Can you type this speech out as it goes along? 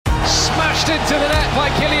Smashed into the net by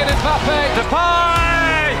Kylian Mbappe.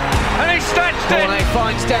 Depay! And he stretched it! Cornet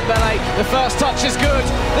finds Dembele. The first touch is good.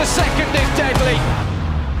 The second is deadly.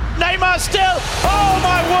 Neymar still! Oh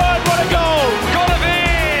my word, what a goal! Goal of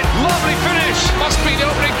it! Lovely finish. Must be the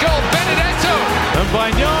opening goal. Benedetto. And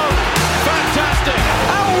Bagnon, fantastic!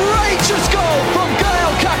 Outrageous goal from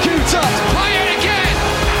Gael Kakuta. Play it again.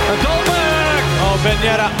 A Dolberg! Oh,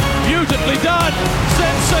 Benyera, beautifully done!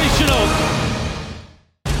 Sensational!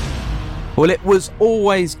 Well, it was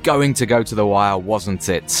always going to go to the wire, wasn't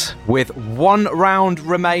it? With one round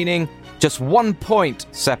remaining, just 1 point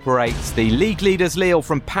separates the league leaders Lille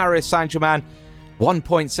from Paris Saint-Germain. 1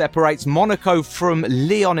 point separates Monaco from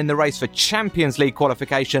Lyon in the race for Champions League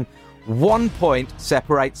qualification. 1 point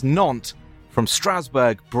separates Nantes from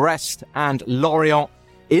Strasbourg, Brest and Lorient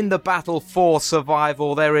in the battle for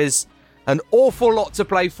survival. There is an awful lot to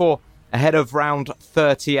play for ahead of round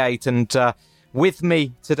 38, and with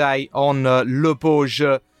me today on Le Beau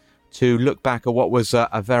Jeu to look back at what was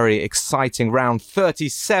a very exciting round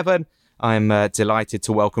 37. I'm delighted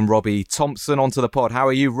to welcome Robbie Thompson onto the pod. How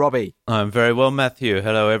are you, Robbie? I'm very well, Matthew.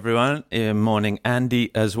 Hello, everyone. Morning, Andy,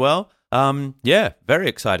 as well. Yeah, very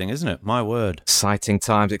exciting, isn't it? My word. Exciting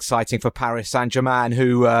times. Exciting for Paris Saint-Germain,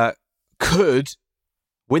 who could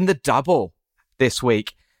win the double this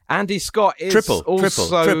week. Andy Scott is triple,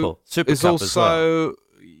 Super is Cup also, as well.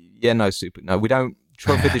 Yeah, no, we don't.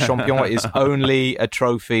 Trophée des Champions is only a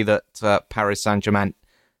trophy that Paris Saint-Germain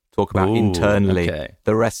talk about internally. Okay.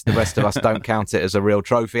 The rest of us don't count it as a real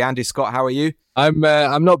trophy. Andy Scott, how are you? I'm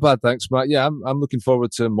not bad, thanks, Matt. Yeah, I'm looking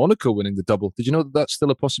forward to Monaco winning the double. Did you know that that's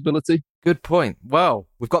still a possibility? Good point. Well,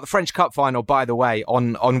 we've got the French Cup final, by the way,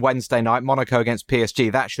 on Wednesday night. Monaco against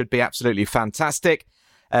PSG. That should be absolutely fantastic.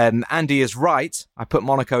 Andy is right. I put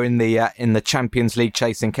Monaco in the Champions League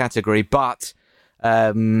chasing category, but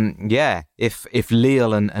if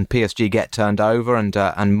Lille and PSG get turned over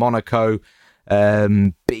and Monaco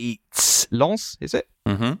beats Lens, is it?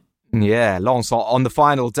 Mm-hmm. Yeah, Lens on the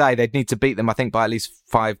final day, they'd need to beat them, I think, by at least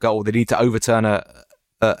 5 goals. They need to overturn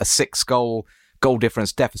a 6 goal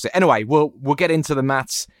difference deficit. Anyway, we'll get into the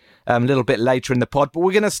maths a little bit later in the pod, but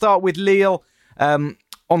we're going to start with Lille.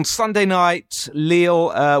 On Sunday night,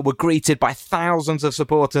 Lille were greeted by thousands of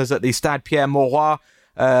supporters at the Stade Pierre-Mauroy.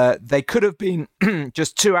 They could have been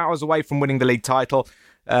just 2 hours away from winning the league title,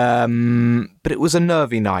 but it was a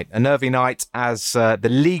nervy night as the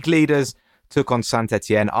league leaders took on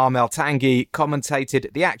Saint-Etienne. Armel Tanguy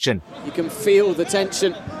commentated the action. You can feel the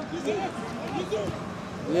tension.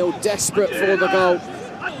 Lille desperate for the goal.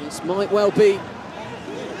 This might well be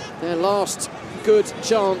their last good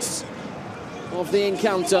chance of the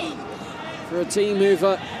encounter for a team who've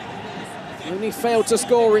only failed to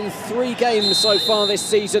score in 3 games so far this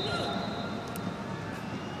season.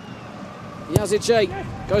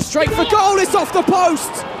 Yazice goes straight for goal, it's off the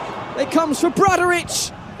post! It comes for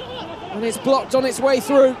Bradaric, and it's blocked on its way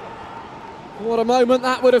through. What a moment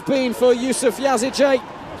that would have been for Youssouf Yazice.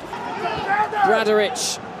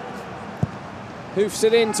 Bradaric hoofs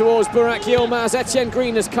it in towards Burak Yilmaz. Etienne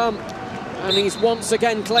Green has come, and he's once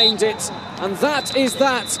again claimed it. And that is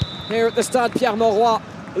that here at the Stade Pierre-Mauroy.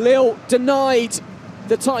 Lille denied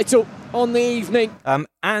the title on the evening.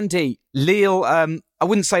 Andy, Lille, I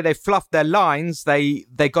wouldn't say they fluffed their lines. They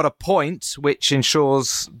got a point, which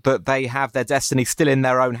ensures that they have their destiny still in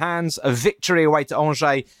their own hands. A victory away to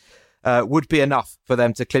Angers would be enough for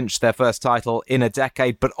them to clinch their first title in a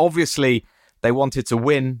decade. But obviously, they wanted to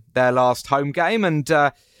win their last home game. And,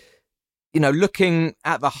 looking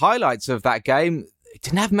at the highlights of that game, it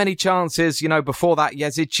didn't have many chances, before that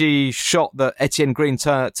Yazici shot that Etienne Green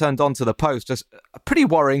turned onto the post. A pretty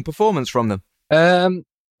worrying performance from them.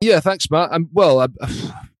 Yeah, thanks, Matt. I'm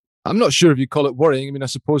not sure if you call it worrying. I mean, I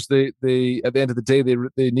suppose they at the end of the day,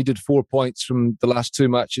 they needed 4 points from the last 2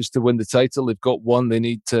 matches to win the title. They've got one.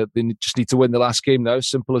 They just need to win the last game now.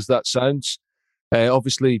 Simple as that sounds.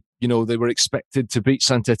 Obviously, they were expected to beat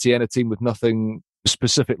Saint-Etienne, a team with nothing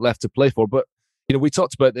specific left to play for. But we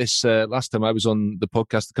talked about this last time I was on the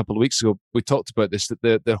podcast a couple of weeks ago. We talked about this, that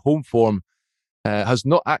their home form has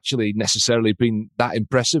not actually necessarily been that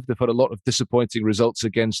impressive. They've had a lot of disappointing results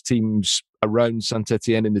against teams around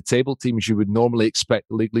Saint-Etienne in the table, teams you would normally expect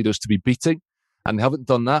the league leaders to be beating, and they haven't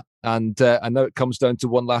done that. And now it comes down to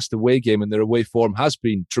one last away game, and their away form has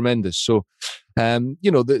been tremendous. So,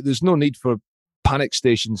 there's no need for panic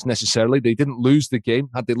stations necessarily. They didn't lose the game.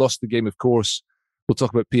 Had they lost the game, of course, we'll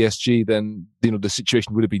talk about PSG, then, the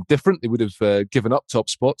situation would have been different. They would have given up top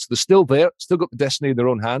spots. They're still there, still got the destiny in their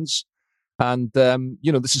own hands. And,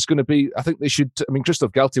 this is going to be, I think they should,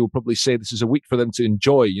 Christophe Galtier will probably say this is a week for them to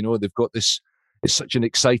enjoy. They've got this it's such an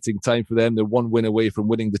exciting time for them. They're one win away from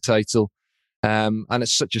winning the title. And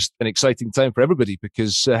it's such an exciting time for everybody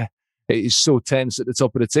because it is so tense at the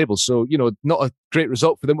top of the table. So, not a great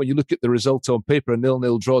result for them when you look at the result on paper. A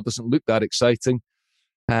 0-0 draw doesn't look that exciting.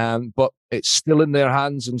 But it's still in their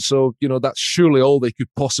hands. And so, that's surely all they could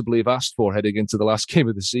possibly have asked for heading into the last game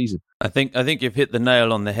of the season. I think you've hit the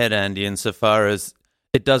nail on the head, Andy, insofar as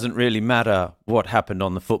it doesn't really matter what happened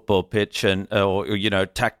on the football pitch or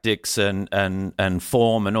tactics and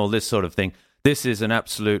form and all this sort of thing. This is an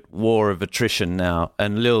absolute war of attrition now,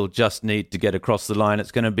 and Lille just need to get across the line.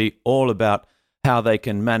 It's going to be all about how they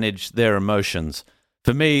can manage their emotions.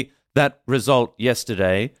 For me, that result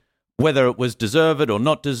yesterday, whether it was deserved or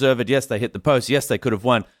not deserved, yes, they hit the post, yes, they could have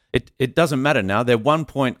won. It doesn't matter now. They're 1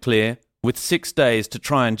 point clear with 6 days to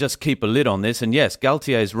try and just keep a lid on this. And yes,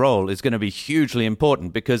 Galtier's role is going to be hugely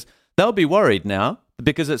important because they'll be worried now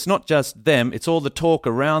because it's not just them. It's all the talk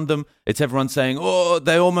around them. It's everyone saying, oh,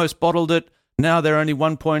 they almost bottled it. Now they're only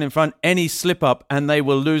 1 point in front. Any slip up and they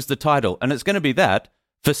will lose the title. And it's going to be that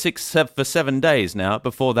for 7 days now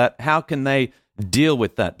before that. How can they deal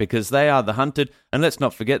with that? Because they are the hunted. And let's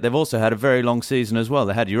not forget, they've also had a very long season as well.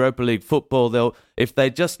 They had Europa League football. If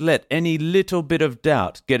they just let any little bit of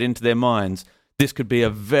doubt get into their minds, this could be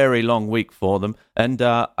a very long week for them. And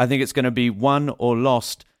I think it's going to be won or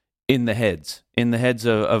lost in the heads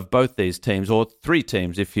of both these teams, or 3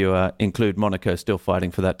 teams if you include Monaco still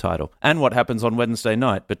fighting for that title. And what happens on Wednesday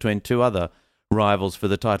night between 2 other rivals for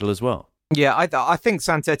the title as well. Yeah, I think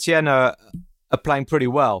Saint-Etienne are playing pretty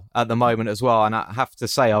well at the moment as well. And I have to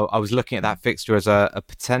say, I was looking at that fixture as a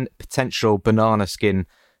potential banana skin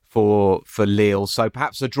for Lille. So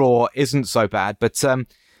perhaps a draw isn't so bad. But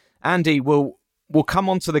Andy, we'll come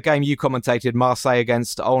on to the game you commentated, Marseille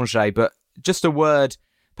against Angers. But just a word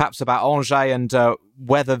perhaps about Angers and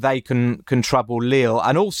whether they can trouble Lille.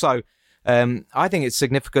 And also, I think it's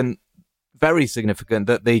significant, very significant,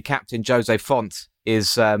 that the captain, Jose Font,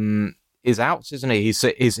 is out, isn't he?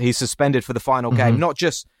 He's suspended for the final game, not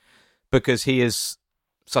just because he is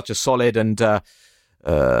such a solid and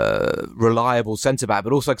reliable centre-back,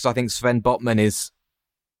 but also because I think Sven Botman is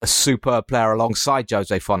a superb player alongside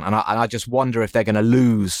Jose Font. And I just wonder if they're going to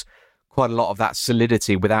lose quite a lot of that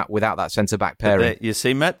solidity without that centre-back pairing. You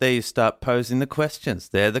see, Matt, there you start posing the questions.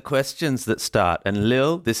 They're the questions that start. And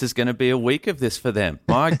Lille, this is going to be a week of this for them.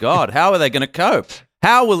 My God, how are they going to cope?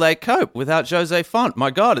 How will they cope without Jose Font?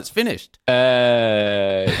 My God, it's finished.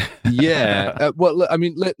 Yeah. Well, I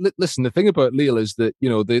mean, listen. The thing about Lille is that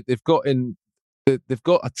they've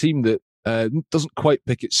got a team that doesn't quite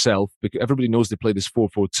pick itself because everybody knows they play this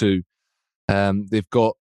 4-4-2. They've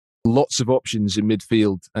got lots of options in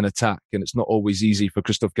midfield and attack, and it's not always easy for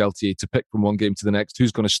Christophe Galtier to pick from one game to the next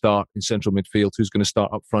who's going to start in central midfield, who's going to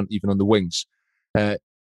start up front, even on the wings.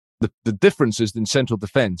 The difference is in central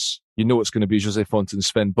defence, it's going to be Jose Font and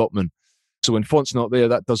Sven Botman. So when Font's not there,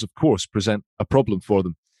 that does, of course, present a problem for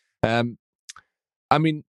them. I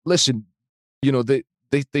mean, listen,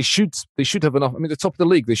 they should have enough. I mean, the top of the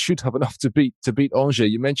league, they should have enough to beat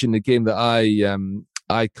Angers. You mentioned the game that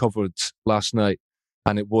I covered last night,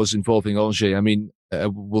 and it was involving Angers. I mean,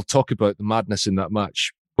 we'll talk about the madness in that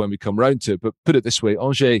match when we come round to it. But put it this way,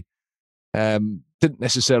 Angers didn't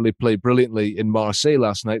necessarily play brilliantly in Marseille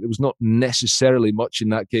last night. There was not necessarily much in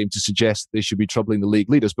that game to suggest they should be troubling the league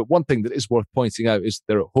leaders. But one thing that is worth pointing out is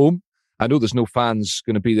they're at home. I know there's no fans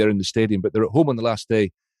going to be there in the stadium, but they're at home on the last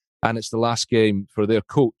day. And it's the last game for their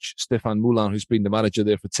coach, Stéphane Moulin, who's been the manager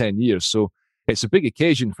there for 10 years. So it's a big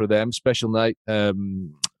occasion for them, special night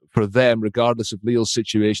for them, regardless of Lille's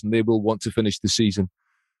situation. They will want to finish the season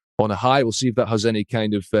on a high. We'll see if that has any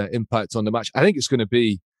kind of impact on the match. I think it's going to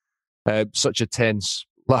be such a tense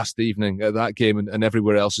last evening at that game and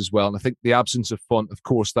everywhere else as well. And I think the absence of Font, of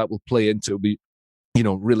course, that will play into it. It'll be,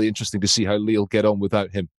 really interesting to see how Lille get on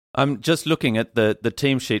without him. I'm just looking at the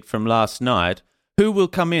team sheet from last night. Who will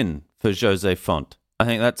come in for Jose Font? I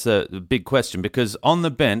think that's a big question because on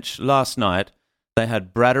the bench last night, they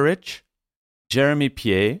had Bradaric, Jeremy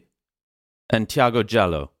Pied, and Thiago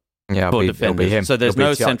Giallo. Yeah, it'll be him. So there's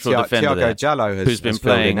no central defender there Giallo who's been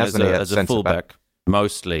playing as a fullback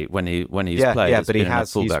mostly when he's played. Yeah, but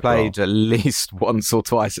he's played at least once or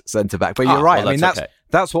twice at centre back. But you're right. I mean,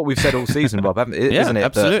 that's what we've said all season, Rob, isn't it?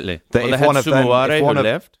 Absolutely. That if one of them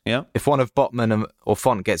left, if one of Botman or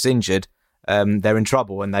Font gets injured, they're in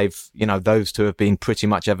trouble, and they've those two have been pretty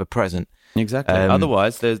much ever present. Exactly.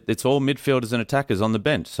 Otherwise, it's all midfielders and attackers on the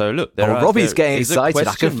bench. So look, Robbie's getting excited.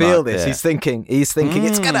 I can feel this. There. He's thinking it's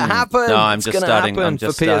going to happen. No, I'm just starting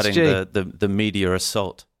the media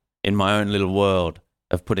assault in my own little world.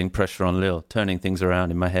 of putting pressure on Lille, turning things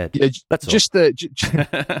around in my head. Yeah, that's just to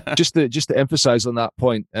emphasise on that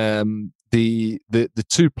point, the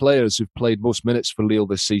two players who've played most minutes for Lille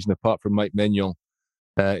this season, apart from Mike Maignan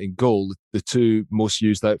in goal, the two most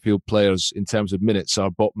used outfield players in terms of minutes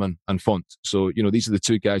are Botman and Font. So, these are the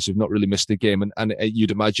two guys who've not really missed a game. And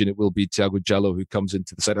you'd imagine it will be Thiago Jallo who comes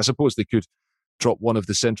into the side. I suppose they could drop one of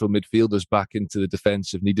the central midfielders back into the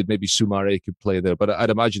defence if needed. Maybe Soumaré could play there, but I'd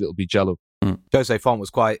imagine it'll be Jallo. Jose Font was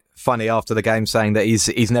quite funny after the game, saying that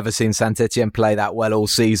he's never seen Saint-Etienne play that well all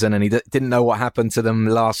season, and he didn't know what happened to them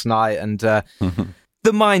last night. And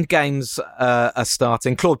the mind games are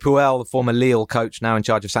starting. Claude Puel, the former Lille coach, now in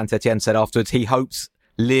charge of Saint-Etienne, said afterwards he hopes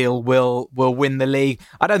Lille will win the league.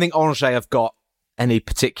 I don't think Angers have got any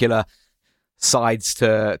particular sides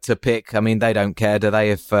to pick. I mean, they don't care, do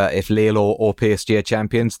they, if Lille or PSG are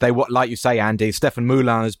champions? Like you say, Andy, Stéphane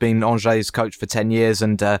Moulin has been Angers' coach for 10 years,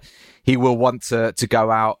 and he will want to go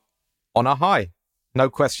out on a high. No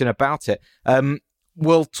question about it.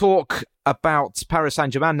 We'll talk about Paris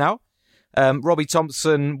Saint-Germain now. Robbie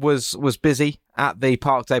Thompson was busy at the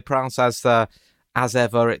Parc des Princes as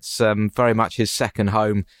ever. It's very much his second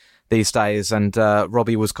home these days, and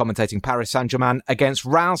Robbie was commentating Paris Saint-Germain against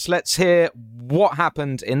Reims. Let's hear what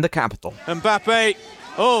happened in the capital. Mbappe.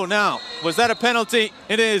 Oh, now, was that a penalty?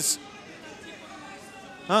 It is.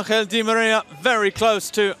 Angel Di Maria very close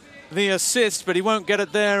to the assist, but he won't get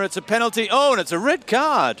it there. It's a penalty. Oh, and it's a red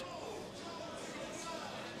card.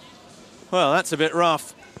 Well, that's a bit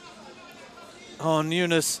rough on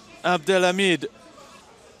Yunus Abdelhamid.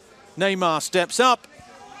 Neymar steps up,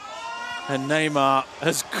 and Neymar,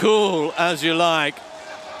 as cool as you like,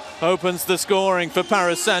 opens the scoring for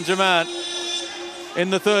Paris Saint-Germain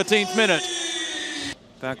in the 13th minute.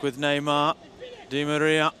 Back with Neymar, Di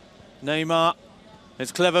Maria, Neymar.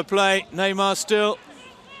 It's clever play, Neymar still.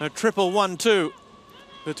 A triple 1-2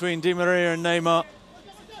 between Di Maria and Neymar.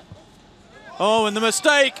 Oh, and the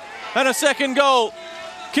mistake, and a second goal.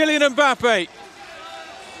 Kylian Mbappe,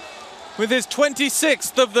 with his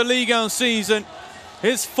 26th of the Ligue 1 season,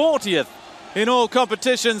 his 40th in all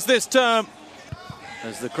competitions this term.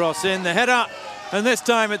 There's the cross in, the header, and this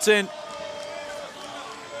time it's in.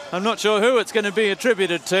 I'm not sure who it's going to be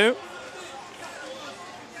attributed to.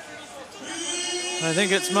 I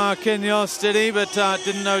think it's Marquinhos, did he? But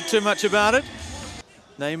didn't know too much about it.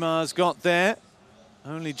 Neymar's got there,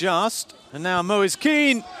 only just. And now Moise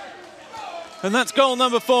Kean. And that's goal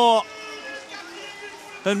number 4.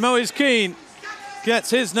 And Moise Kean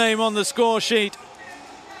gets his name on the score sheet.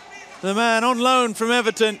 The man on loan from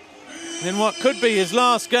Everton in what could be his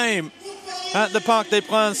last game at the Parc des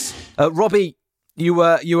Princes. Robbie, you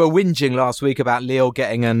were whinging last week about Lille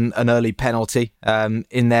getting an early penalty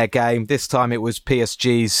in their game. This time it was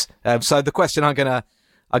PSG's. So the question I'm gonna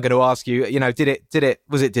ask you,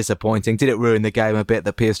 was it disappointing? Did it ruin the game a bit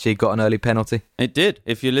that PSG got an early penalty? It did.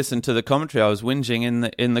 If you listen to the commentary, I was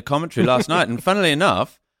whinging in the commentary last night, and funnily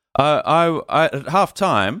enough, I at half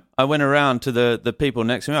time I went around to the people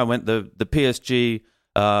next to me. I went the PSG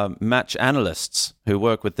match analysts who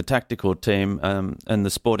work with the tactical team and the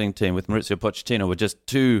sporting team with Maurizio Pochettino were just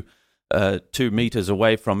 2 meters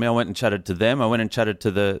away from me. I went and chatted to them. I went and chatted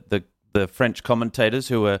to the French commentators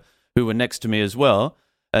who were next to me as well.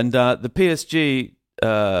 And the PSG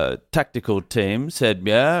tactical team said,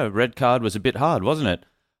 yeah, red card was a bit hard, wasn't it?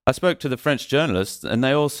 I spoke to the French journalists and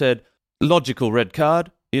they all said, logical red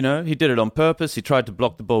card. He did it on purpose. He tried to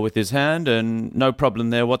block the ball with his hand and no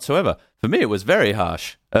problem there whatsoever. For me, it was very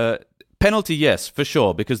harsh. Penalty, yes, for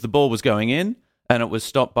sure, because the ball was going in and it was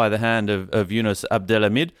stopped by the hand of Yunus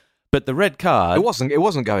Abdelhamid. But the red card... It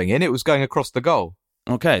wasn't going in. It was going across the goal.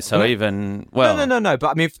 Okay, so even... well, No.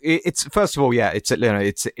 But I mean, it's first of all, yeah, it's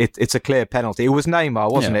a clear penalty. It was Neymar,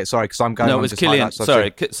 wasn't it? Sorry, because I'm going on. No, it was Kylian.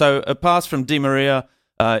 Sorry. So a pass from Di Maria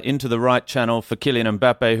into the right channel for Kylian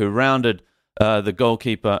Mbappe, who rounded the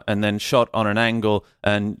goalkeeper and then shot on an angle,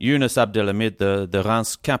 and Yunus Abdelhamid, the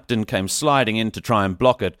Reims captain, came sliding in to try and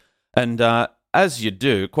block it. And as you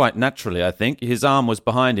do, quite naturally, I think, his arm was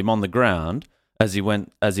behind him on the ground as he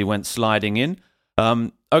went sliding in.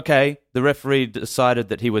 Okay, the referee decided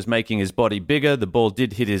that he was making his body bigger. The ball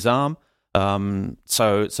did hit his arm,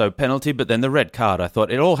 so penalty. But then the red card, I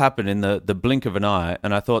thought, it all happened in the blink of an eye,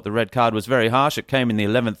 and I thought the red card was very harsh. It came in the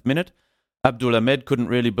 11th minute. Abdelhamid couldn't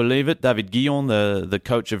really believe it. David Guillon, the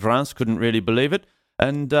coach of Reims, couldn't really believe it.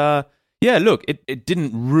 And look, it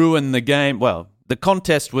didn't ruin the game. Well, the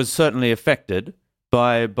contest was certainly affected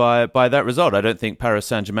by that result. I don't think Paris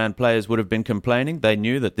Saint-Germain players would have been complaining. They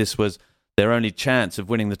knew that this was their only chance of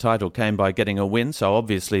winning the title came by getting a win. So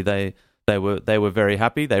obviously they were very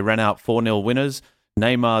happy. They ran out 4-0 winners.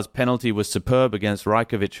 Neymar's penalty was superb against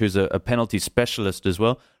Rajkovic, who's a penalty specialist as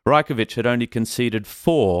well. Rajkovic had only conceded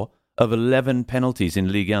 4 of 11 penalties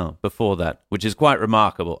in Ligue 1 before that, which is quite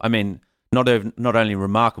remarkable. I mean, not only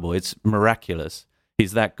remarkable, it's miraculous.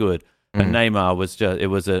 He's that good. And Neymar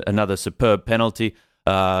was another superb penalty.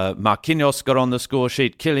 Marquinhos got on the score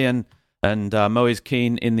sheet. Kylian and Moise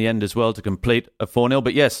Kean in the end as well to complete a 4-0.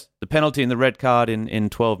 But yes, the penalty and the red card in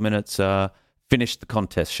 12 minutes finished the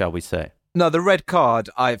contest, shall we say. No, the red card,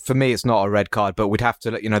 for me, it's not a red card, but we'd have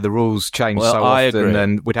to, the rules change so I often agree.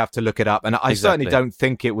 and we'd have to look it up. And I certainly don't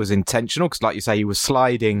think it was intentional because, like you say, he was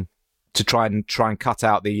sliding to try and cut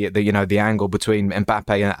out the angle between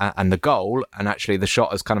Mbappe and the goal, and actually the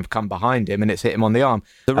shot has kind of come behind him and it's hit him on the arm.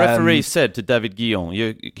 The referee said to David Guillon,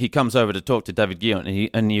 he comes over to talk to David Guillon,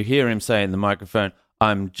 and you hear him say in the microphone,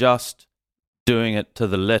 "I'm just doing it to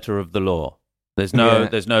the letter of the law. There's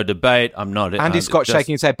no debate. I'm not." Andy Scott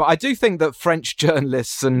shaking his head, but I do think that French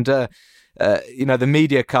journalists and the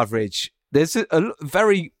media coverage, there's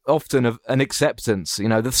very often an acceptance.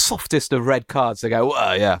 The softest of red cards, they go,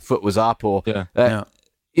 "Well, yeah, foot was up," or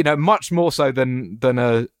much more so than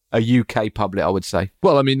a UK public, I would say.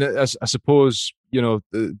 Well, I mean, I suppose the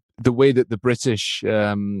way that the British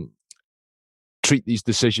treat these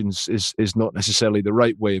decisions is not necessarily the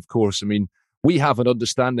right way. Of course, I mean, we have an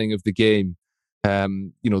understanding of the game.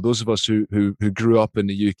 Those of us who grew up in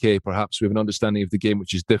the UK, perhaps we have an understanding of the game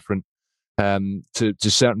which is different to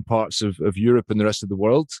certain parts of Europe and the rest of the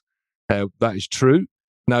world. That is true.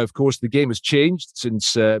 Now, of course, the game has changed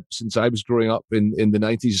since I was growing up in the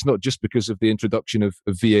 90s. It's not just because of the introduction of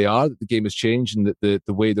VAR that the game has changed and that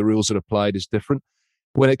the way the rules are applied is different.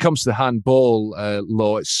 When it comes to the handball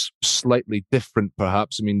law, it's slightly different,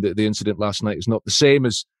 perhaps. I mean, the incident last night is not the same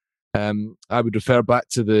as I would refer back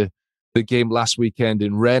to the game last weekend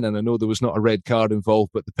in Rennes, and I know there was not a red card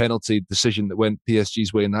involved, but the penalty decision that went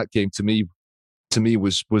PSG's way in that game to me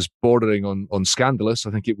was bordering on scandalous.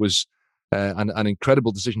 I think it was an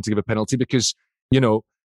incredible decision to give a penalty because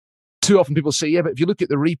too often people say, yeah, but if you look at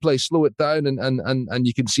the replay, slow it down and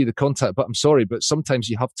you can see the contact. But I'm sorry, but sometimes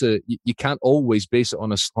you can't always base it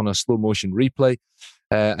on a slow motion replay.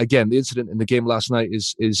 Again, the incident in the game last night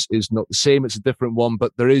is not the same. It's a different one,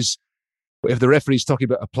 but there is. If the referee's talking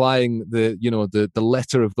about applying the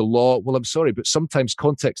letter of the law, well, I'm sorry, but sometimes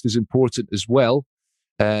context is important as well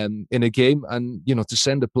in a game. And, to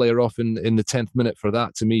send a player off in the 10th minute for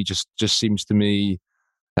that, to me, just seems to me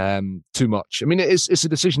too much. I mean, it's a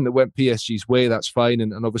decision that went PSG's way. That's fine.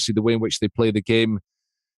 And obviously the way in which they play the game,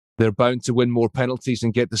 they're bound to win more penalties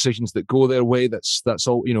and get decisions that go their way. That's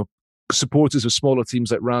all, supporters of smaller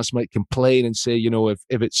teams like Reims might complain and say,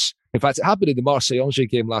 if it's, in fact, it happened in the Marseille-Angers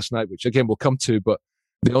game last night, which again we'll come to, but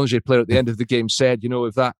the Angers player at the end of the game said,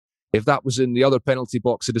 if that was in the other penalty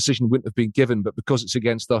box, the decision wouldn't have been given, but because it's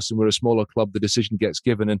against us and we're a smaller club, the decision gets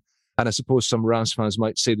given. And I suppose some Reims fans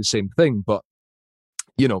might say the same thing, but,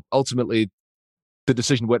 ultimately the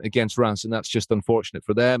decision went against Reims, and that's just unfortunate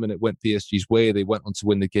for them, and it went PSG's way. They went on to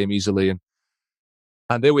win the game easily, and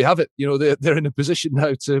there we have it. They're in a position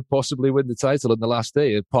now to possibly win the title on the last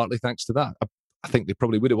day, partly thanks to that. I think they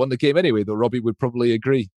probably would have won the game anyway, though Robbie would probably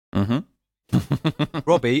agree. Mm-hmm.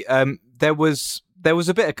 Robbie, there was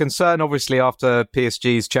a bit of concern, obviously, after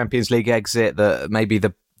PSG's Champions League exit that maybe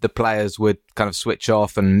the players would kind of switch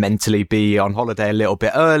off and mentally be on holiday a little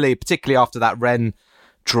bit early, particularly after that Rennes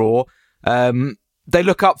draw. They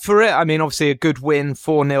look up for it. I mean, obviously a good win,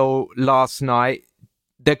 4-0 last night.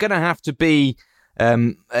 They're going to have to be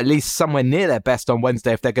at least somewhere near their best on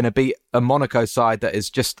Wednesday if they're going to beat a Monaco side that is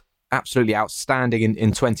just absolutely outstanding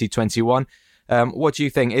in 2021. What do you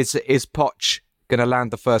think? Is Poch going to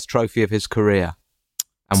land the first trophy of his career?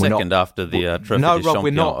 And second after the Trophy no, de Rob, Champion,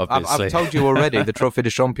 we're not. obviously. I've told you already, the Trophy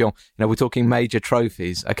de Champion. We're talking major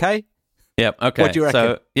trophies, okay? Yeah, okay. What do you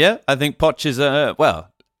reckon? So, I think Poch is,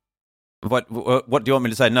 what do you want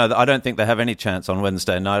me to say? No, I don't think they have any chance on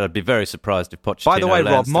Wednesday night. I'd be very surprised if Pochettino. By the way,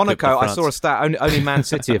 Rob, lands Monaco, I saw a stat, only Man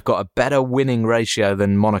City have got a better winning ratio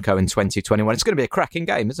than Monaco in 2021. It's going to be a cracking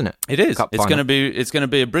game, isn't it? It is. It's going to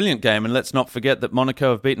be a brilliant game, and let's not forget that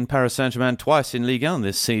Monaco have beaten Paris Saint-Germain twice in Ligue 1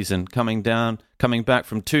 this season, coming back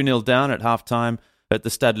from 2-0 down at half-time at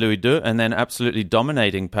the Stade Louis II, and then absolutely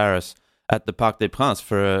dominating Paris at the Parc des Princes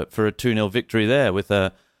for a 2-0 victory there with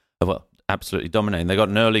absolutely dominating. They got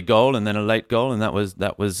an early goal and then a late goal, and that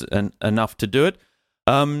was enough to do it.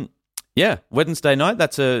 Wednesday night.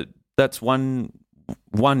 That's one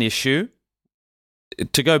issue.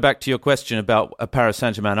 To go back to your question about Paris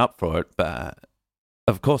Saint-Germain up for it, but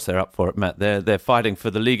of course they're up for it, Matt. They're fighting for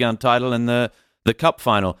the Ligue 1 title and the cup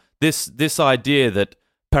final. This idea that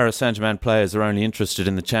Paris Saint-Germain players are only interested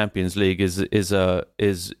in the Champions League is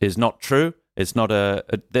not true. It's not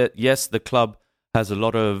yes, the club has a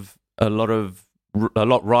lot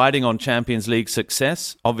riding on Champions League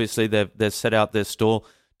success. Obviously, they've set out their stall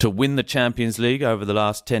to win the Champions League over the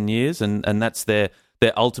last 10 years, and that's their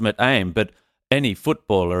ultimate aim. But any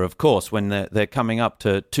footballer, of course, when they're coming up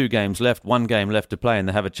to 2 games left, 1 game left to play, and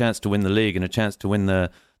they have a chance to win the league and a chance to win the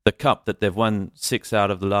cup that they've won 6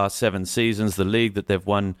 out of the last 7 seasons, the league that they've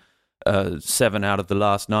won 7 out of the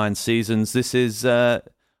last 9 seasons. This is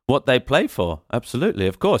what they play for. Absolutely,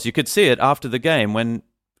 of course. You could see it after the game when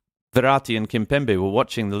Verratti and Kimpembe were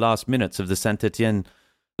watching the last minutes of the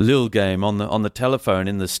Saint-Etienne-Lille game on the telephone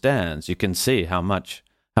in the stands. You can see how much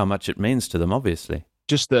it means to them, obviously.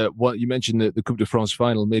 Just what you mentioned, the Coupe de France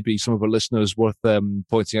final. Maybe some of our listeners worth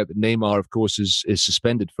pointing out that Neymar, of course, is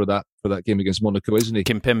suspended for that game against Monaco, isn't he?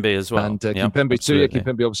 Kimpembe as well, and Kimpembe too. Yeah,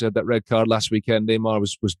 Kimpembe obviously had that red card last weekend. Neymar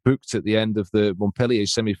was booked at the end of the Montpellier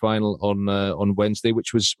semi-final on Wednesday,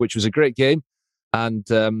 which was a great game, and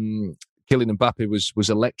Kylian Mbappe was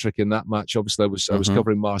electric in that match. Obviously, I was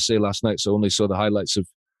covering Marseille last night, so only saw the highlights of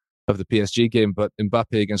the PSG game. But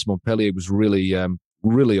Mbappe against Montpellier was really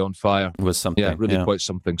on fire. Was something. Yeah, really quite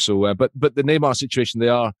something. So, but the Neymar situation,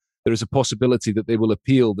 there is a possibility that they will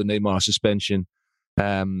appeal the Neymar suspension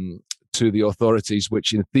to the authorities,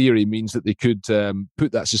 which in theory means that they could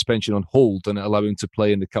put that suspension on hold and allow him to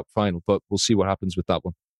play in the cup final. But we'll see what happens with that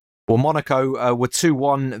one. Well, Monaco were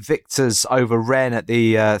 2-1 victors over Rennes at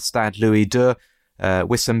the Stade Louis II.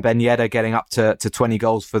 Wissam Ben Yedder getting up to 20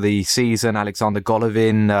 goals for the season. Alexander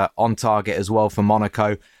Golovin on target as well for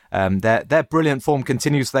Monaco. Their brilliant form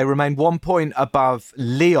continues. They remain 1 point above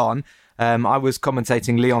Lyon. I was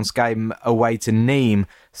commentating Lyon's game away to Nîmes.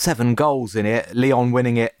 7 goals in it. Lyon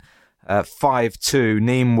winning it 5-2.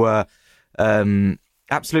 Nîmes were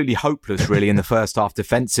absolutely hopeless, really, in the first half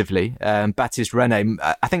defensively. Baptiste René,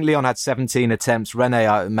 I think Lyon had 17 attempts.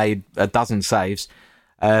 René made a dozen saves.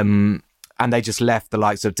 And they just left the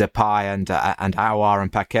likes of Depay and Aouar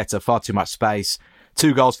and Paqueta far too much space.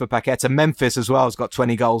 2 goals for Paqueta. Memphis as well has got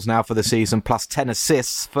 20 goals now for the season, plus 10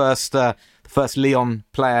 assists. First Lyon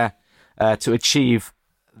player to achieve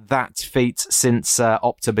that feat since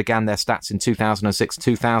Opta began their stats in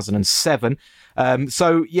 2006-2007.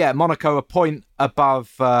 So yeah, Monaco a point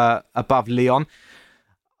above Lyon.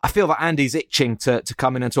 I feel that Andy's itching to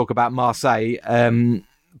come in and talk about Marseille.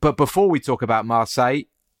 But before we talk about Marseille,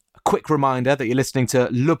 a quick reminder that you're listening to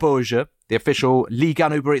Le Beau Jeu, the official Ligue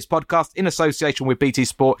 1 Uber Eats podcast in association with BT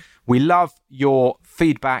Sport. We love your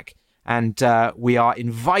feedback, and we are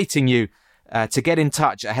inviting you to get in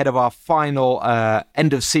touch ahead of our final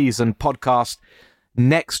end of season podcast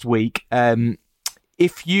next week.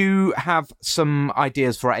 If you have some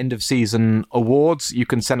ideas for our end of season awards, you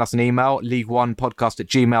can send us an email,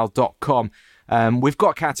 league1podcast@gmail.com. We've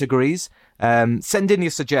got categories. Send in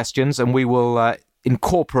your suggestions and we will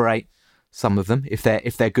incorporate some of them, if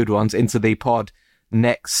they're good ones, into the pod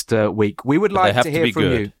next week. We would like to hear from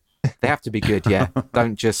you. They have to be good, yeah.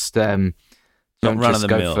 Don't just don't run just of the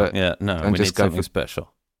go mill. for we need something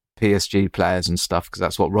special. PSG players and stuff, because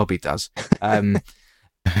that's what Robbie does.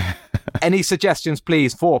 Any suggestions,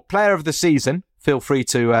 please, for player of the season? Feel free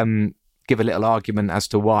to give a little argument as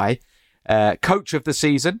to why. Coach of the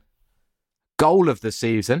season, goal of the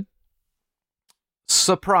season,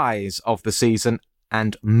 surprise of the season,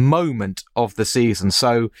 and moment of the season.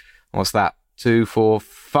 So, what's that? 2, 4,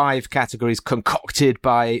 5 categories concocted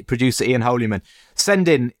by producer Ian Holyman. Send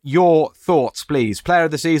in your thoughts, please. Player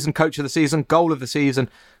of the season, coach of the season, goal of the season,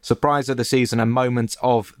 surprise of the season, and moment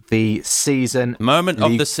of the season. Moment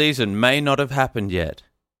of the season may not have happened yet.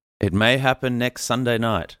 It may happen next Sunday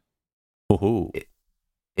night. Ooh.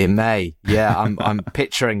 It may. Yeah, I'm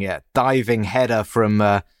picturing it. Diving header from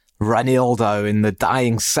Ranildo in the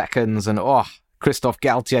dying seconds, and Christophe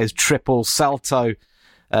Galtier's triple salto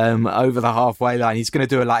over the halfway line. He's going to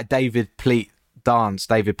do a David Pleat dance,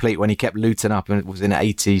 David Pleat, when he kept Luton up, and it was in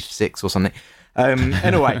 86 or something.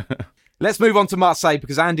 Anyway, let's move on to Marseille,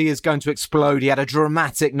 because Andy is going to explode. He had a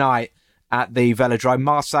dramatic night at the Velodrome.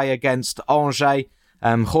 Marseille against Angers.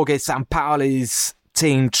 Jorge Sampaoli's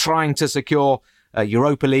team trying to secure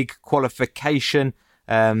Europa League qualification.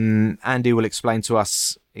 Andy will explain to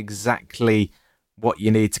us exactly what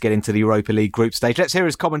you need to get into the Europa League group stage. Let's hear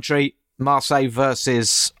his commentary. Marseille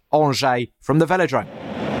versus Angers from the Velodrome.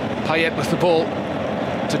 Payet with the ball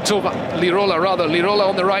to Lirola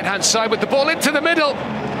on the right-hand side with the ball into the middle,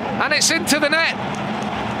 and it's into the net.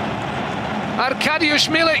 Arkadiusz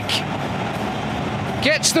Milik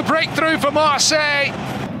gets the breakthrough for Marseille.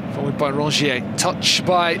 Followed by Rongier, touch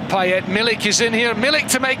by Payet. Milik is in here, Milik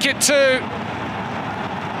to make it 2.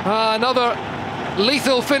 Another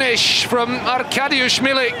lethal finish from Arkadiusz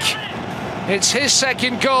Milik. It's his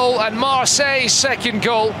second goal and Marseille's second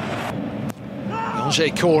goal.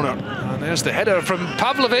 Angers corner. And there's the header from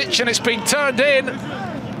Pavlovic, and it's been turned in.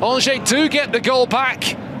 Angers do get the goal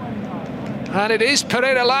back. And it is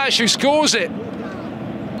Pereira Lage who scores it.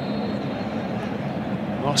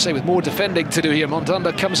 Marseille with more defending to do here.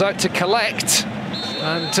 Mandanda comes out to collect.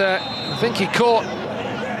 And I think he caught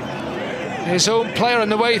his own player on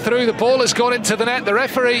the way through. The ball has gone into the net. The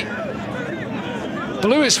referee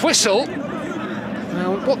blew his whistle.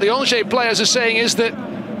 Now, what the Angers players are saying is that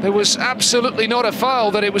there was absolutely not a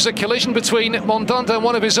foul, that it was a collision between Mandanda and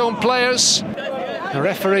one of his own players. The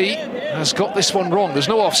referee has got this one wrong. There's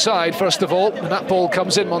no offside, first of all, and that ball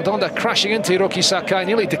comes in. Mandanda crashing into Hiroki Sakai,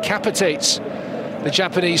 nearly decapitates the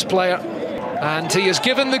Japanese player, and he has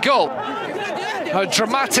given the goal. A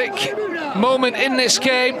dramatic moment in this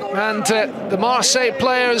game, and the Marseille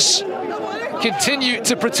players continue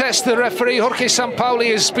to protest the referee. Jorge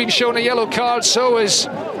Sampaoli has been shown a yellow card, so is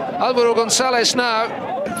Alvaro Gonzalez now.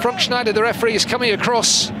 Frank Schneider, the referee, is coming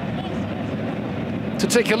across to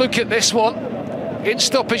take a look at this one in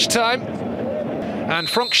stoppage time. And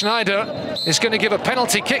Frank Schneider is going to give a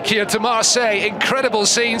penalty kick here to Marseille. Incredible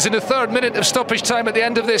scenes in the 3rd minute of stoppage time at the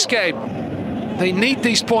end of this game. They need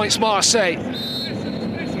these points, Marseille,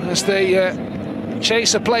 as they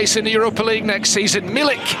chase a place in the Europa League next season.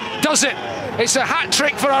 Milik does it. It's a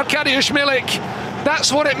hat-trick for Arkadiusz Milik.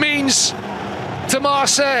 That's what it means to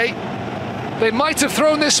Marseille. They might have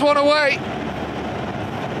thrown this one away,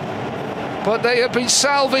 but they have been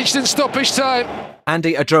salvaged in stoppage time.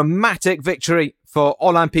 Andy, a dramatic victory for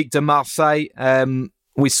Olympique de Marseille.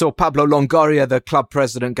 We saw Pablo Longoria, the club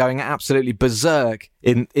president, going absolutely berserk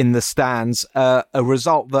in the stands. A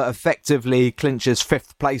result that effectively clinches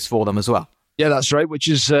 5th place for them as well. Yeah, that's right, which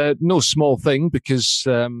is no small thing, because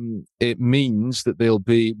it means that they'll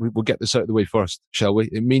be, we'll get this out of the way first, shall we?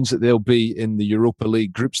 It means that they'll be in the Europa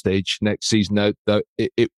League group stage next season. Now,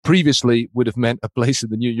 it previously would have meant a place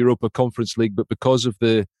in the new Europa Conference League, but because of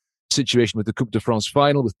the situation with the Coupe de France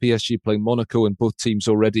final, with PSG playing Monaco and both teams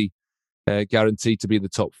already guaranteed to be in the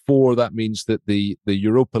top 4, that means that the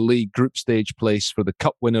Europa League group stage place for the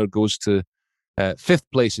cup winner goes to 5th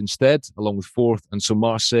place instead, along with 4th. And so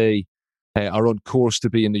Marseille are on course to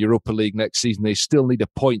be in the Europa League next season. They still need a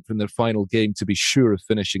point from their final game to be sure of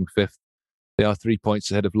finishing 5th. They are 3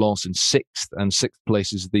 points ahead of Lens in 6th, and 6th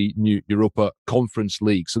place is the new Europa Conference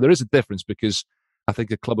League. So there is a difference, because I think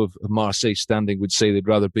a club of Marseille standing would say they'd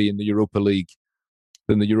rather be in the Europa League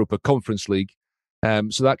than the Europa Conference League.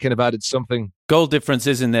 So that kind of added something. Goal difference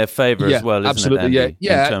is in their favour as well, isn't absolutely, it, Andy?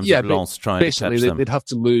 Yeah, in terms of Lens trying to catch them. They'd have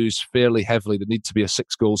to lose fairly heavily. There'd need to be a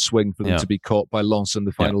 6-goal swing for them to be caught by Lens on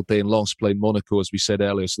the final day, and Lens playing Monaco, as we said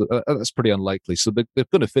earlier. So that's pretty unlikely. So they're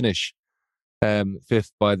going to finish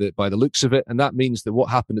 5th by the looks of it, and that means that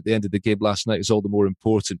what happened at the end of the game last night is all the more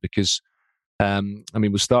important, because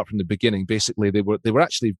we'll start from the beginning. Basically, they were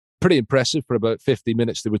actually pretty impressive for about 50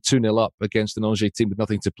 minutes. They were 2-0 up against an Angers team with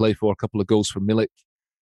nothing to play for. A couple of goals from Milik,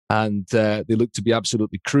 and they looked to be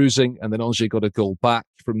absolutely cruising. And then Angers got a goal back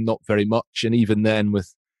from not very much. And even then,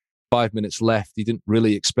 with 5 minutes left, you didn't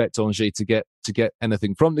really expect Angers to get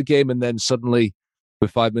anything from the game. And then suddenly,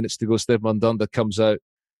 with 5 minutes to go, Steve Mandanda comes out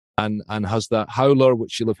and has that howler,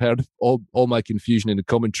 which you'll have heard all my confusion in the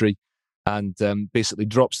commentary, and basically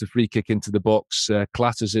drops the free kick into the box,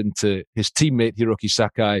 clatters into his teammate Hiroki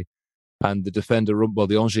Sakai, and the defender,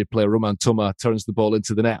 the Angers player Romain Thomas, turns the ball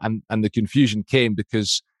into the net. And the confusion came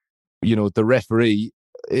because, the referee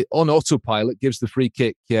on autopilot gives the free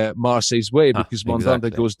kick Marseille's way, because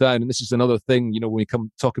Mandanda goes down. And this is another thing, when we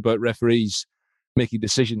come talk about referees making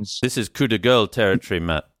decisions. This is coup de gueule territory,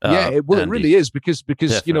 Matt. It really is, because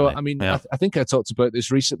Definitely. I think I talked about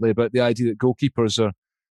this recently, about the idea that goalkeepers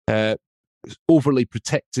are overly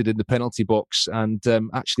protected in the penalty box, and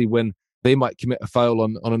actually when they might commit a foul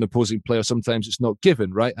on an opposing player, sometimes it's not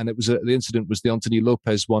given, right? And it was the incident was the Anthony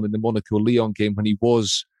Lopez one in the Monaco-Lyon game, when he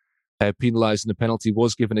was penalised and the penalty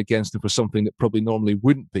was given against him for something that probably normally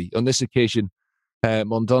wouldn't be. On this occasion,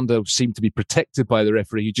 Mandanda seemed to be protected by the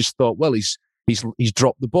referee. He just thought, well, he's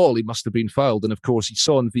dropped the ball, he must have been fouled. And of course, he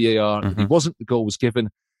saw in VAR that he wasn't, the goal was given,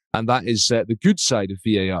 and that is the good side of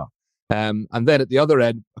VAR. And then at the other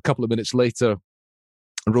end, a couple of minutes later,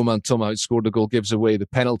 Romain Thomas, who scored the goal, gives away the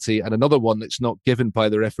penalty, and another one that's not given by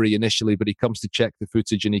the referee initially, but he comes to check the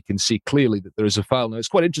footage and he can see clearly that there is a foul. Now, it's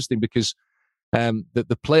quite interesting, because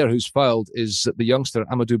the player who's fouled is the youngster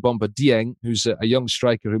Amadou Bamba Dieng, who's a young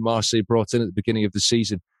striker who Marseille brought in at the beginning of the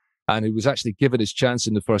season, and who was actually given his chance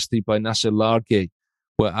in the first team by Nasser Largué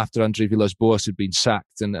well, after Andre Villas-Boas had been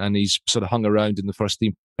sacked, and he's sort of hung around in the first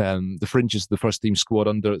team, the fringes of the first team squad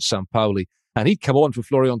under Sampaoli. And he'd come on for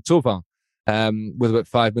Florian Thauvin with about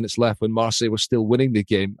 5 minutes left when Marseille was still winning the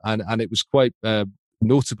game. And it was quite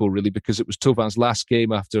notable, really, because it was Tauvin's last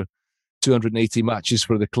game after 280 matches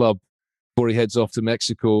for the club before he heads off to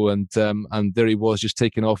Mexico. And there he was, just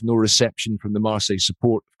taking off, no reception from the Marseille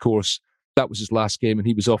support, of course. That was his last game, and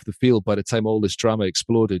he was off the field by the time all this drama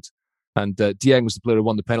exploded. And Dieng was the player who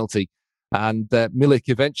won the penalty. And Milik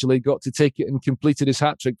eventually got to take it and completed his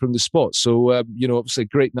hat-trick from the spot. So, obviously a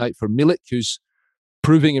great night for Milik, who's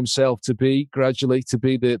proving himself to be, gradually, to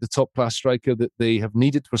be the top-class striker that they have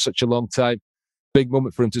needed for such a long time. Big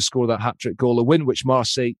moment for him to score that hat-trick goal, a win which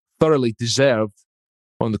Marseille thoroughly deserved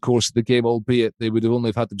on the course of the game, albeit they would have only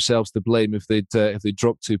have had themselves to blame if they'd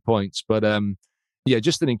dropped 2 points. But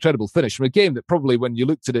just an incredible finish from a game that probably, when you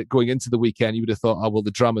looked at it going into the weekend, you would have thought,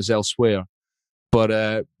 the drama's elsewhere.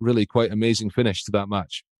 But really quite amazing finish to that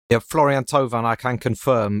match. Yeah, Florian Thauvin, I can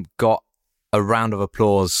confirm, got a round of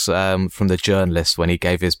applause from the journalist when he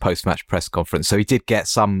gave his post-match press conference. So he did get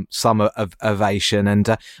some ovation.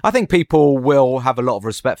 And I think people will have a lot of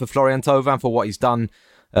respect for Florian Thauvin for what he's done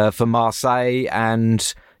for Marseille.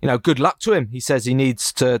 And, good luck to him. He says he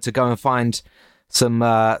needs to go and find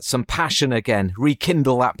some passion again,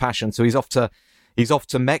 rekindle that passion. So he's off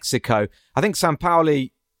to Mexico. I think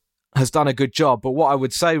Sampaoli has done a good job, but what I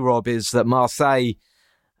would say, Rob, is that Marseille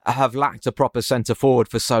have lacked a proper centre forward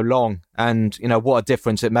for so long, and what a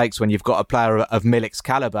difference it makes when you've got a player of Milik's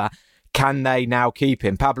calibre. Can they now keep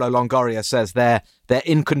him? Pablo Longoria says they're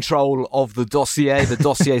in control of the dossier. The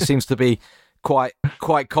dossier seems to be quite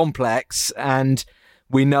complex, and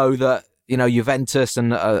we know that Juventus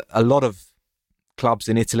and a lot of clubs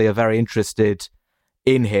in Italy are very interested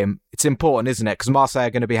in him. It's important, isn't it? Because Marseille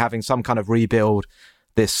are going to be having some kind of rebuild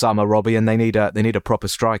this summer, Robbie, and they need a proper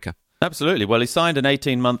striker. Absolutely. Well, he signed an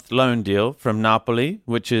 18-month loan deal from Napoli,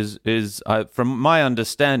 which is from my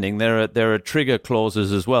understanding, there are trigger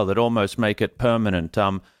clauses as well that almost make it permanent.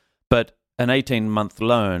 But an 18-month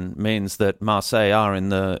loan means that Marseille are in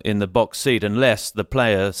the box seat unless the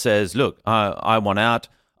player says, "Look, I want out.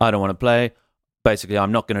 I don't want to play. Basically,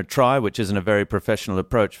 I'm not going to try," which isn't a very professional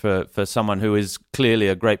approach for someone who is clearly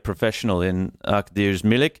a great professional in Arkadiusz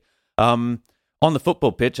Milik. On the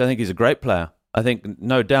football pitch, I think he's a great player. I think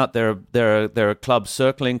no doubt there are clubs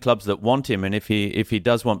that want him, and if he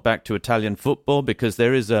does want back to Italian football, because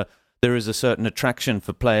there is a certain attraction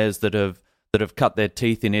for players that have cut their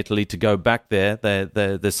teeth in Italy to go back there.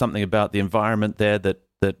 There's something about the environment there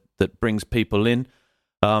that brings people in.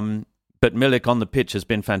 But Milik on the pitch has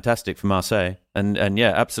been fantastic for Marseille, and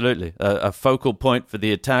yeah, absolutely a focal point for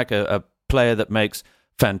the attack, a player that makes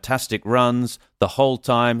fantastic runs the whole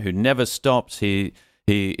time, who never stops. He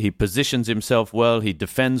positions himself well. He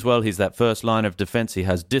defends well. He's that first line of defense. He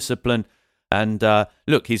has discipline. And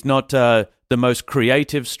look, he's not the most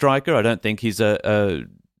creative striker. I don't think he's that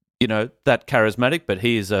charismatic, but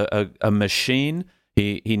he is a machine.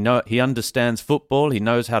 He understands football. He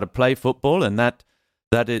knows how to play football, and that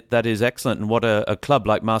is excellent. And what a club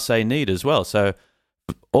like Marseille need as well. So,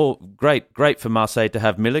 all great for Marseille to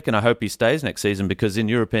have Milik, and I hope he stays next season, because in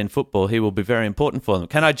European football he will be very important for them.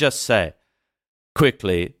 Can I just say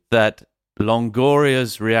quickly that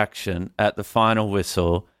Longoria's reaction at the final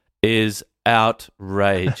whistle is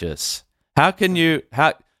outrageous. Are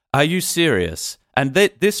you serious? And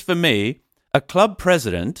this, for me, a club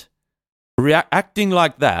president acting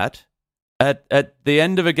like that at the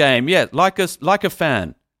end of a game, like a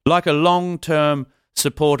fan, like a long-term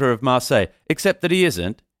supporter of Marseille, except that he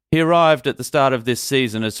isn't. He arrived at the start of this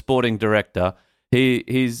season as sporting director.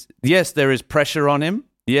 He's there is pressure on him,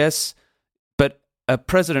 yes, but a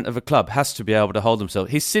president of a club has to be able to hold himself.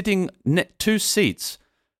 He's sitting 2 seats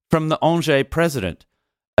from the Angers president.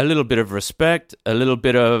 A little bit of respect, a little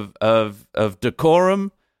bit of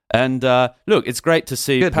decorum, and look, it's great to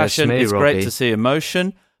see passion. It's Robbie. Great to see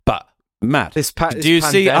emotion, but Matt, do you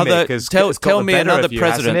see other? Tell me another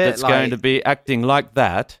president that's going to be acting like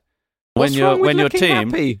that when your team.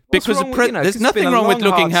 Because there's nothing wrong with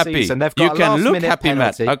looking happy. You can look happy,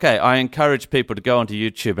 Matt. Okay, I encourage people to go onto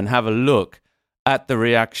YouTube and have a look at the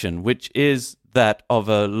reaction, which is that of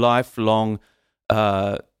a lifelong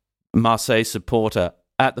Marseille supporter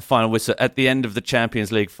at the final whistle, at the end of the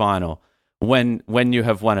Champions League final, when you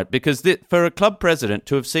have won it. Because for a club president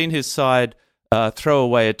to have seen his side throw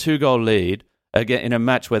away a 2-goal lead again in a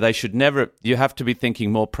match where they should never, you have to be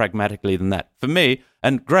thinking more pragmatically than that. For me,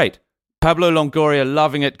 and great, Pablo Longoria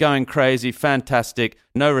loving it, going crazy, fantastic.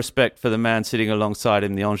 No respect for the man sitting alongside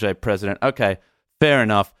him, the Angers president. Okay, fair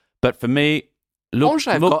enough. But for me, Angers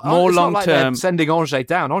have got more it's long not like term. they're sending Angers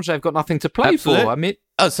down. Angers have got nothing to play Absolutely. for. I mean,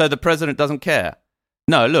 so the president doesn't care.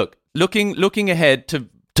 No, looking ahead to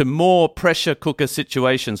more pressure cooker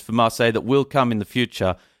situations for Marseille that will come in the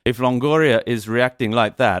future. If Longoria is reacting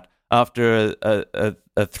like that after a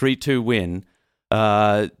 3-2 win,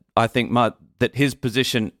 I think that his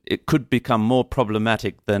position, it could become more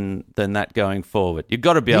problematic than that going forward. You've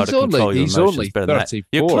got to be able to control your emotions better than that.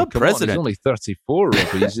 Your club president. He's only 34,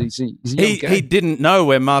 Robbie. He's a young guy. He didn't know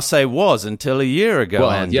where Marseille was until a year ago,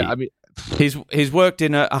 Well, Andy. yeah, I mean, He's worked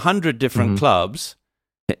in 100 different clubs.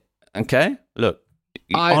 Okay? Look,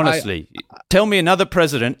 honestly, tell me another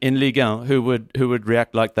president in Ligue 1 who would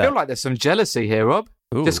react like that. I feel like there's some jealousy here, Rob.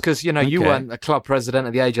 Ooh, just because, you weren't a club president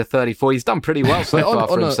at the age of 34. He's done pretty well so far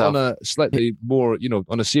for himself. On a slightly more,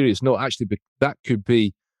 on a serious note, actually, that could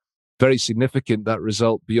be very significant, that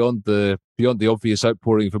result, beyond the obvious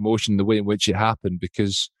outpouring of emotion, the way in which it happened,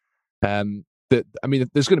 because,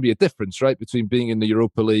 there's going to be a difference, right, between being in the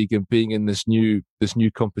Europa League and being in this new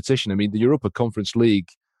competition. I mean, the Europa Conference League,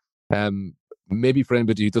 maybe for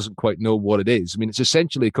anybody who doesn't quite know what it is, I mean, it's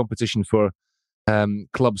essentially a competition for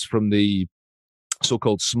clubs from the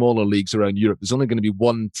so-called smaller leagues around Europe. There's only going to be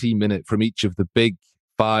one team in it from each of the big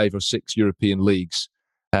 5 or 6 European leagues.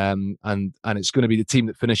 And it's going to be the team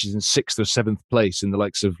that finishes in 6th or 7th place in the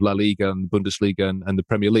likes of La Liga and Bundesliga and the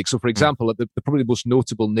Premier League. So, for example, the probably most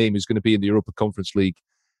notable name is going to be in the Europa Conference League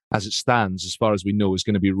as it stands, as far as we know, is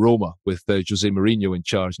going to be Roma with Jose Mourinho in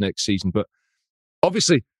charge next season. But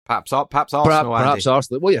obviously, Perhaps Arsenal. Perhaps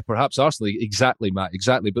Arsenal. Well, yeah, perhaps Arsenal. Exactly, Matt.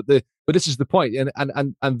 Exactly. But this is the point,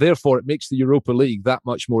 and therefore it makes the Europa League that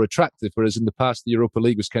much more attractive. Whereas in the past, the Europa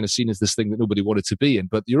League was kind of seen as this thing that nobody wanted to be in.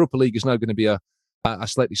 But the Europa League is now going to be a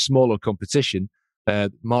slightly smaller competition.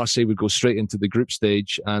 Marseille would go straight into the group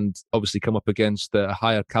stage and obviously come up against a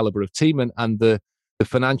higher caliber of team, and the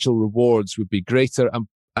financial rewards would be greater.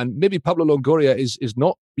 And maybe Pablo Longoria is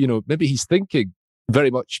not, maybe he's thinking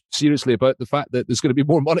very much seriously about the fact that there's going to be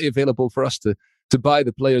more money available for us to buy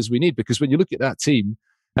the players we need. Because when you look at that team,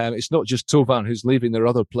 it's not just Thauvin who's leaving. There are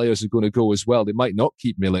other players who are going to go as well. They might not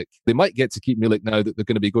keep Milik. They might get to keep Milik now that they're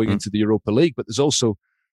going to be going into the Europa League. But there's also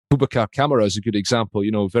Boubacar Kamara is a good example.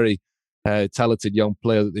 Very talented young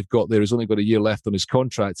player that they've got there. He's only got a year left on his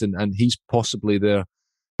contract, and he's possibly the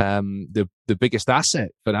biggest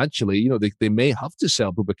asset financially. They may have to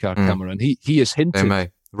sell Boubacar Kamara, and he has hinted. They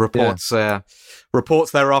may. Reports there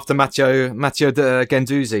after Matteo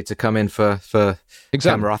Guendouzi to come in for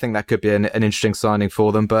Kamara. I think that could be an interesting signing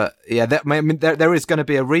for them. But yeah, there is going to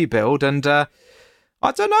be a rebuild, and I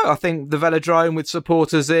don't know. I think the Velodrome with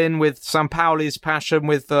supporters in, with Sampaoli's passion,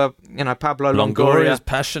 with Pablo Longoria's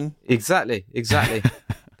passion. Exactly.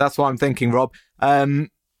 That's what I'm thinking, Rob.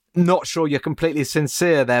 Not sure you're completely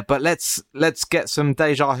sincere there, but let's get some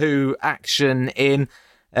déjà vu action in.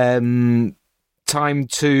 Time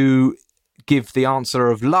to give the answer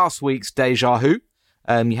of last week's déjà vu.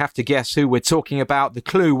 You have to guess who we're talking about. The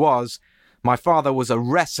clue was, my father was a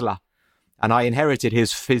wrestler and I inherited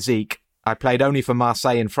his physique. I played only for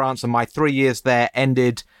Marseille in France, and my 3 years there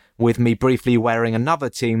ended with me briefly wearing another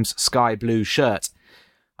team's sky blue shirt.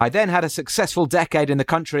 I then had a successful decade in the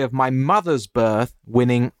country of my mother's birth,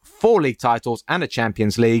 winning 4 league titles and a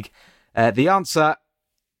Champions League. The answer,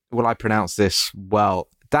 will I pronounce this well?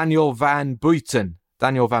 Daniel van Buiten.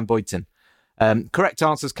 Correct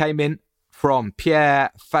answers came in from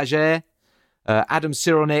Pierre Fager, Adam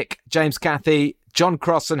Cyrulnik, James Cathy, John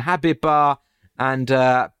Crossan, Habib Bar, and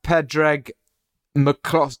Predrag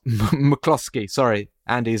McCloskey. Sorry,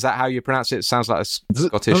 Andy, is that how you pronounce it? It sounds like a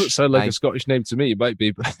Scottish name. Doesn't sound like a Scottish name to me. It might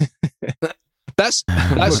be, but that's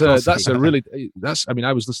a really.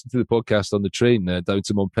 I was listening to the podcast on the train down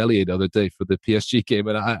to Montpellier the other day for the PSG game,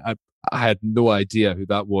 and I had no idea who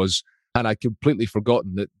that was, and I'd completely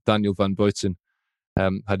forgotten that Daniel van Buiten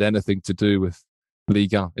had anything to do with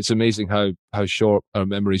Ligue 1. It's amazing how short our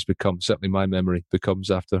memories become. Certainly my memory becomes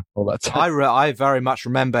after all that time. I very much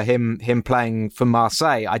remember him playing for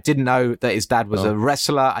Marseille. I didn't know that his dad was a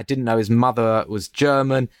wrestler. I didn't know his mother was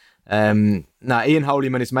German. Ian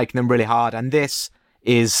Holyman is making them really hard, and this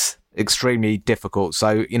is extremely difficult.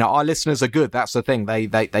 So, our listeners are good. That's the thing.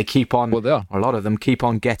 They keep on, well, they are. A lot of them keep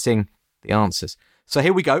on getting the answers. So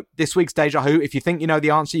here we go. This week's Deja Vu. If you think you know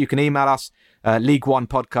the answer, you can email us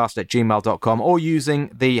league1podcast@gmail.com or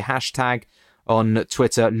using the hashtag on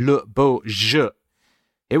Twitter, Le Beau Jeu.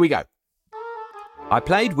 Here we go. I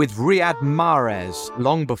played with Riyad Mahrez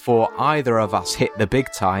long before either of us hit the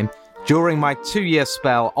big time during my 2-year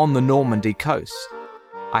spell on the Normandy coast.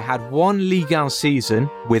 I had one Ligue 1 season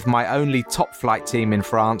with my only top-flight team in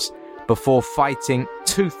France before fighting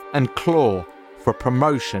tooth and claw for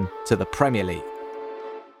promotion to the Premier League.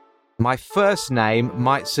 My first name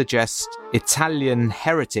might suggest Italian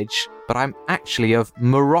heritage, but I'm actually of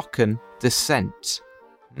Moroccan descent.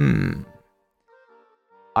 I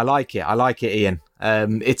like it, Ian.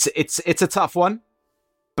 It's a tough one,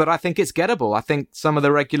 but I think it's gettable. I think some of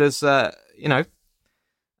the regulars, Adam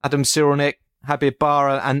Cyrulnik, Habib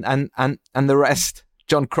Barra, and the rest,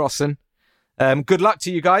 John Crossan. Good luck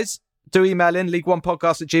to you guys. Do email in,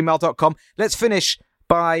 league1podcast@gmail.com. Let's finish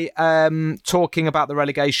by talking about the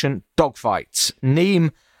relegation dogfight.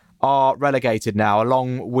 Nîmes are relegated now,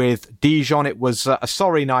 along with Dijon. It was a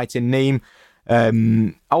sorry night in Nîmes.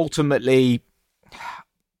 Ultimately,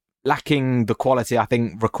 lacking the quality, I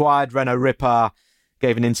think, required. Renaud Ripper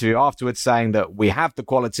gave an interview afterwards saying that we have the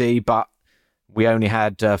quality, but we only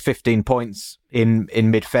had 15 points in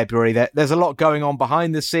mid-February. There's a lot going on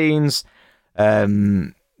behind the scenes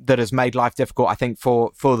that has made life difficult, I think, for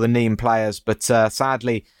the Nîmes players. But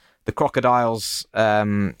sadly, the Crocodiles,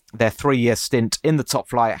 their 3-year stint in the top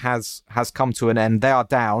flight has come to an end. They are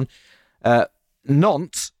down.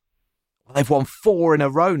 Nantes, they've won 4 in a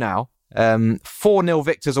row now. 4-0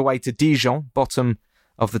 victors away to Dijon, bottom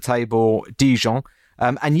of the table, Dijon.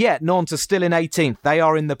 And yet, Nantes are still in 18th. They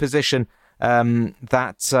are in the position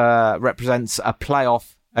that represents a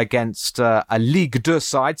playoff against a Ligue 2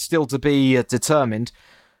 side, still to be determined.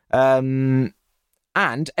 And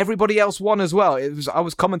everybody else won as well. I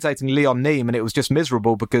was commentating Lyon-Nîmes, and it was just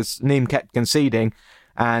miserable because Nîmes kept conceding,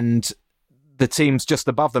 and the teams just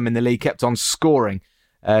above them in the league kept on scoring.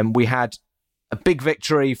 We had a big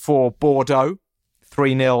victory for Bordeaux,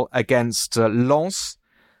 3-0 against Lens.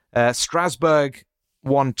 Strasbourg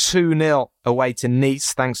won 2-0 away to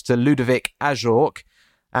Nice, thanks to Ludovic Ajorc.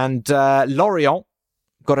 And Lorient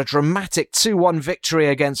got a dramatic 2-1 victory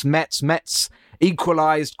against Metz. Metz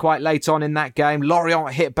equalised quite late on in that game.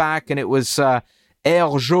 Lorient hit back, and it was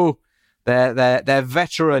Herjot, their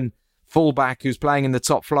veteran fullback, who's playing in the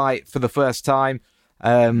top flight for the first time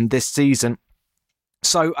this season.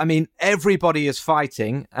 So, I mean, everybody is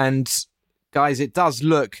fighting, and guys, it does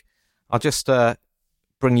look. I'll just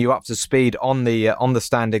bring you up to speed on the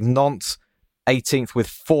standings. Nantes 18th with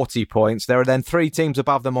 40 points. There are then 3 teams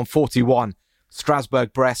above them on 41: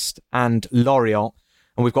 Strasbourg, Brest, and Lorient.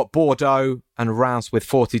 And we've got Bordeaux and Reims with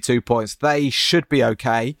 42 points. They should be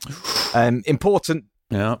okay. Important.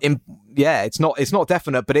 Yeah. It's not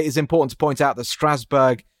definite, but it is important to point out that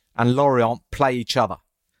Strasbourg and Lorient play each other.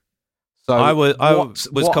 So I was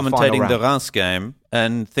commentating the Reims game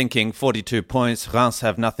and thinking 42 points. Reims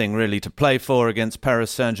have nothing really to play for against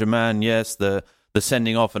Paris Saint-Germain. Yes, the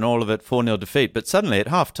sending off and all of it, 4-0 defeat. But suddenly at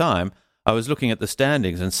half-time, I was looking at the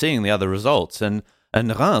standings and seeing the other results, and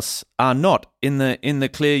Reims are not in the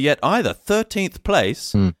clear yet either. 13th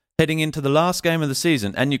place heading into the last game of the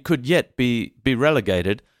season, and you could yet be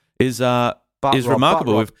relegated is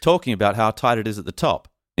remarkable. We're talking about how tight it is at the top.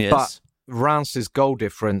 Yes. But Reims' goal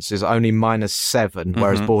difference is only -7,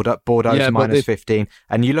 whereas Bordeaux's -15.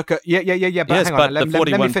 And you look at but yes, hang on, let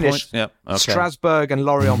me finish. Yeah, okay. Strasbourg and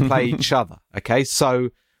Lorient play each other. Okay,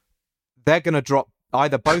 so they're going to drop.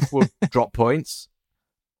 Either both will drop points,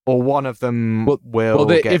 or one of them will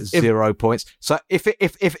get 0 points. So if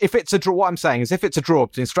it's a draw, what I'm saying is if it's a draw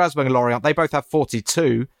between Strasbourg and Lorient, they both have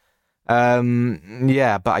 42.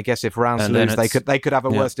 But I guess if Reims lose, they could have a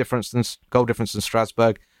worse goal difference than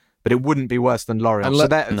Strasbourg. But it wouldn't be worse than Lorient.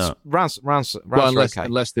 Reims okay.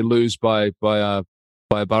 Unless they lose by a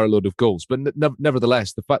barrel load of goals. But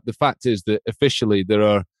nevertheless, the fact is that officially there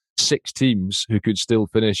are 6 teams who could still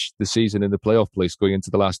finish the season in the playoff place going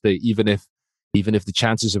into the last day, even if the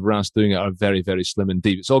chances of Reims doing it are very, very slim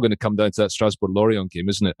indeed. It's all going to come down to that Strasbourg-Lorient game,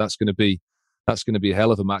 isn't it? That's going to be a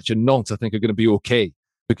hell of a match. And Nantes, I think, are going to be okay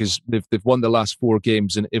because they've won the last 4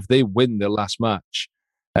 games, and if they win their last match,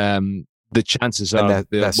 the chances are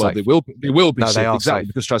they will be safe, exactly,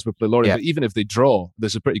 because Strasbourg play Lorient. Yeah. But even if they draw,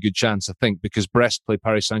 there's a pretty good chance, I think, because Brest play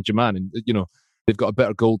Paris Saint-Germain, and they've got a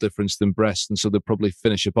better goal difference than Brest, and so they'll probably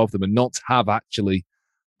finish above them. And Nantes have actually,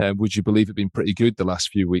 would you believe it, been pretty good the last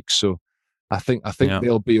few weeks. So I think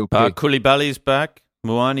they'll be okay. Koulibaly's back.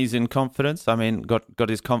 Mouani's in confidence. I mean, got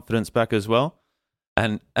his confidence back as well.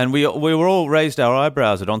 And we were all raised our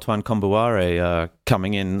eyebrows at Antoine Kombouaré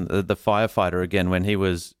coming in, the firefighter again when he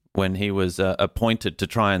was appointed to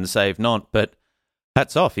try and save Nantes. But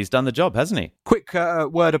hats off, he's done the job, hasn't he? Quick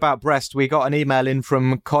word about Brest. We got an email in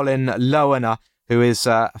from Colin Lowener, who is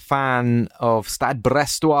a fan of Stade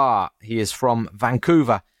Brestois. He is from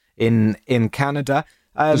Vancouver in Canada.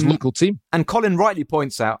 His local team. And Colin rightly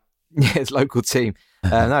points out, his local team.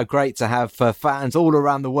 Great to have fans all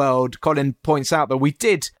around the world. Colin points out that we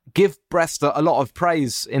did give Brest a lot of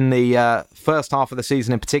praise in the first half of the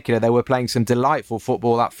season in particular. They were playing some delightful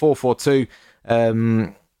football. That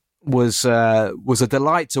 4-4-2 was a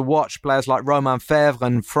delight to watch. Players like Romain Fèvre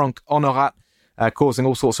and Franck Honorat causing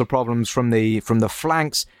all sorts of problems from the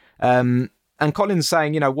flanks. And Colin's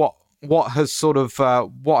saying, what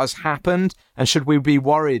has happened, and should we be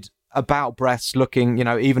worried about Brest looking,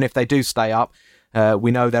 even if they do stay up?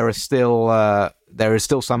 We know there is still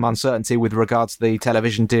some uncertainty with regards to the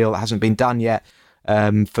television deal that hasn't been done yet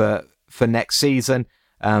for next season.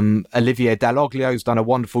 Olivier Dalloglio's done a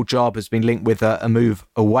wonderful job, has been linked with a move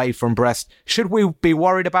away from Brest. Should we be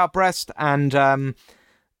worried about Brest, and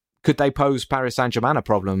could they pose Paris Saint-Germain a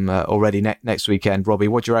problem already next weekend? Robbie,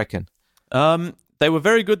 what do you reckon? They were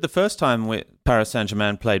very good the first time Paris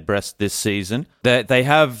Saint-Germain played Brest this season. They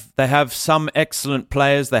have some excellent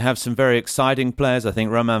players. They have some very exciting players. I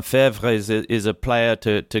think Romain Fèvre is a player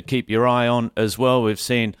to keep your eye on as well. We've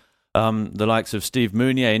seen the likes of Steve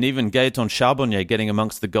Mounier and even Gaëtan Charbonnier getting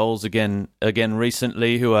amongst the goals again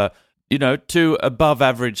recently, who are two above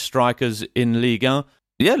average strikers in Ligue 1.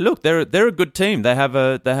 Yeah, look, they're a good team. They have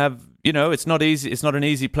it's not easy. It's not an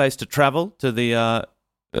easy place to travel to the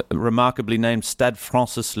remarkably named Stade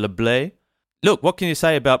Francis Leblay. Look, what can you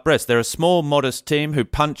say about Brest? They're a small, modest team who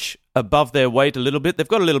punch above their weight a little bit. They've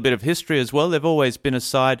got a little bit of history as well. They've always been a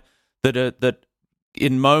side that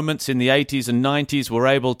in moments in the 80s and 90s were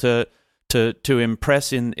able to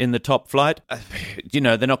impress in the top flight. They're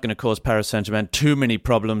not going to cause Paris Saint-Germain too many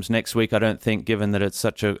problems next week, I don't think, given that it's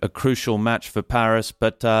such a crucial match for Paris.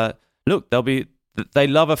 But look, they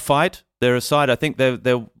love a fight. They're a side, I think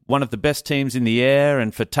they're one of the best teams in the air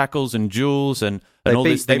and for tackles and duels and all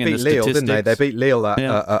this thing in the Lille, statistics. didn't they? They beat Lille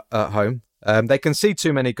at home. They concede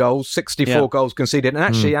too many goals, 64 goals conceded. And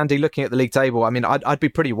actually, Andy, looking at the league table, I mean, I'd be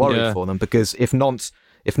pretty worried for them, because if Nantes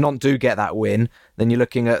do get that win, then you're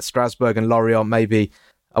looking at Strasbourg and Lorient, maybe,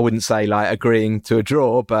 I wouldn't say like agreeing to a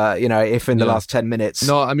draw, but, if in the last 10 minutes...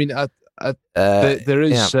 No, I mean, there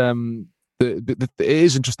is... It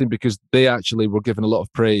is interesting because they actually were given a lot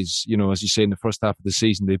of praise, as you say, in the first half of the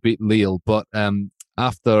season. They beat Lille, but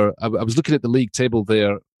after I was looking at the league table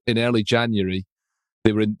there in early January,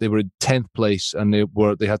 they were in 10th place, and they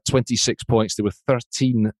had 26 points. They were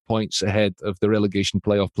 13 points ahead of the relegation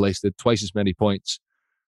playoff place. They had twice as many points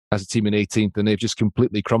as a team in 18th, and they've just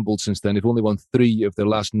completely crumbled since then. They've only won 3 of their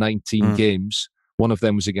last 19 games. One of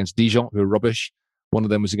them was against Dijon, who are rubbish. One of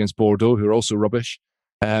them was against Bordeaux, who are also rubbish.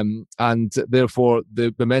 And therefore,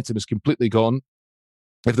 the momentum is completely gone.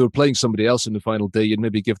 If they were playing somebody else in the final day, you'd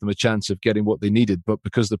maybe give them a chance of getting what they needed. But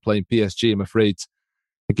because they're playing PSG, I'm afraid to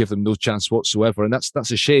give them no chance whatsoever. And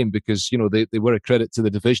that's a shame, because they were a credit to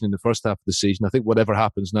the division in the first half of the season. I think whatever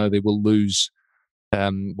happens now, they will lose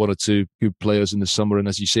one or two good players in the summer, and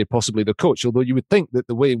as you say, possibly their coach. Although you would think that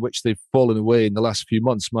the way in which they've fallen away in the last few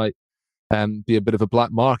months might be a bit of a black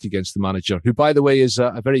mark against the manager, who, by the way, is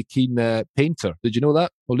a very keen painter. Did you know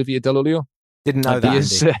that, Olivier Dalloglio? Didn't know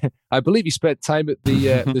that. I believe he spent time at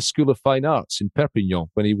the School of Fine Arts in Perpignan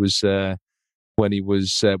when he was a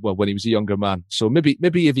younger man. So maybe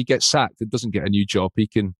if he gets sacked and doesn't get a new job, he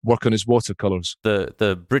can work on his watercolors.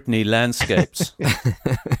 The Brittany landscapes.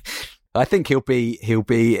 I think he'll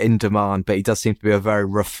be in demand, but he does seem to be a very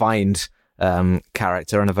refined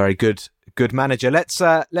character and a very good manager.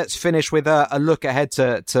 Let's finish with a look ahead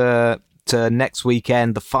to next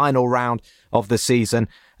weekend, the final round of the season.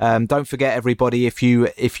 Don't forget, everybody, if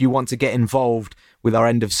you want to get involved with our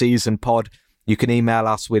end of season pod, you can email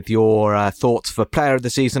us with your thoughts for player of the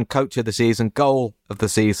season, coach of the season, goal of the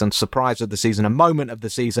season, surprise of the season, a moment of the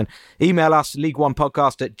season. Email us,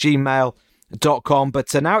 league1podcast@gmail.com.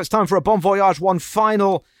 But now it's time for a bon voyage, one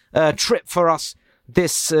final trip for us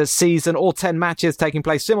this season. All 10 matches taking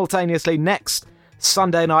place simultaneously next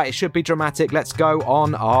Sunday night. It should be dramatic. Let's go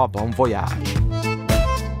on our bon voyage.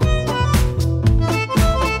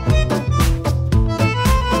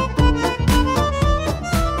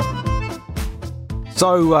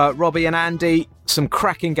 So, Robbie and Andy, some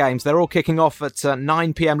cracking games. They're all kicking off at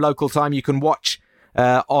 9 p.m. local time. You can watch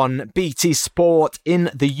on BT Sport in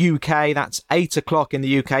the UK. That's 8 o'clock in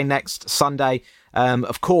the UK next Sunday.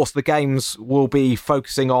 Of course, the games we'll be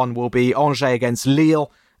focusing on will be Angers against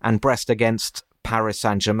Lille and Brest against Paris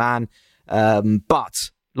Saint-Germain. But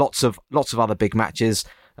lots of other big matches.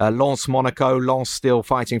 Lens Monaco, Lens still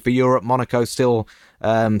fighting for Europe. Monaco still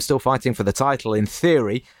fighting for the title in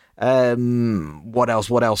theory. What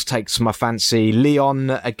else takes my fancy?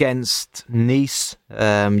 Lyon against Nice.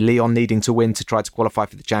 Lyon needing to win to try to qualify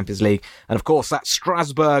for the Champions League. And of course, that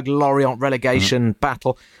Strasbourg-Lorient relegation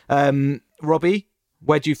battle. Robbie,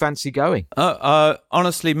 Where do you fancy going?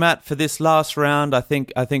 Honestly, Matt, for this last round, I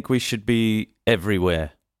think we should be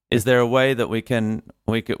everywhere. Is there a way that we can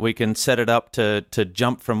set it up to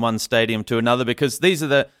jump from one stadium to another? Because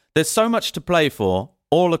there's so much to play for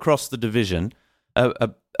all across the division.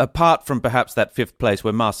 Apart from perhaps that 5th place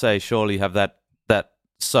where Marseille surely have that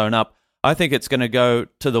sewn up, I think it's going to go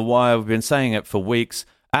to the wire. We've been saying it for weeks,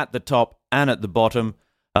 at the top and at the bottom.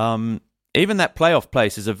 Even that playoff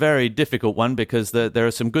place is a very difficult one because there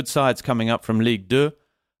are some good sides coming up from Ligue 2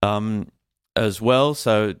 as well.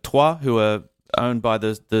 So Troyes, who are owned by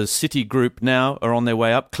the City Group now, are on their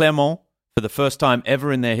way up. Clermont, for the first time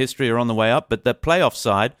ever in their history, are on the way up. But the playoff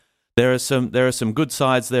side, there are some good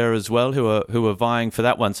sides there as well who are vying for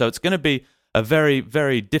that one. So it's going to be a very,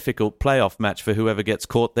 very difficult playoff match for whoever gets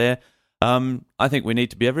caught there. I think we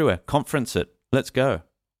need to be everywhere. Conference it. Let's go.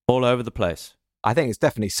 All over the place. I think it's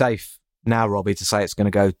definitely safe now, Robbie, to say it's going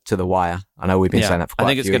to go to the wire. I know we've been saying that for quite a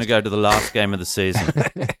few I think it's going to go to the last game of the season.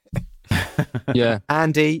 Yeah.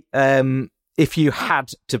 Andy, if you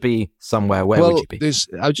had to be somewhere, where would you be?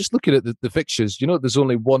 I was just looking at the fixtures. You know, there's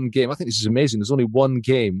only one game. I think this is amazing. There's only one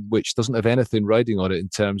game which doesn't have anything riding on it in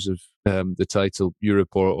terms of the title, Europe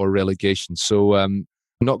or relegation. So I'm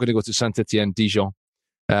not going to go to Saint-Etienne, Dijon.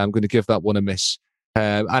 I'm going to give that one a miss.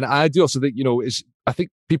 And I do also think, I think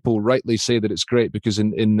people rightly say that it's great because in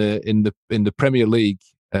the Premier League,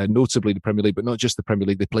 notably the Premier League, but not just the Premier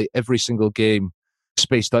League, they play every single game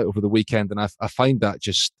spaced out over the weekend, and I find that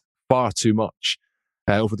just far too much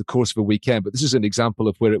over the course of a weekend. But this is an example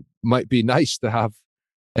of where it might be nice to have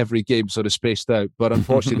every game sort of spaced out, but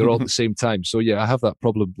unfortunately they're all at the same time. So yeah, I have that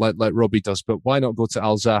problem like Robbie does. But why not go to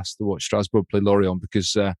Alsace to watch Strasbourg play Lorient?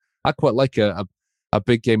 Because I quite like a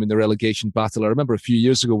big game in the relegation battle. I remember a few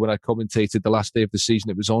years ago when I commentated the last day of the season,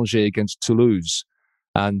 it was Angers against Toulouse.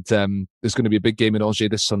 And there's going to be a big game in Angers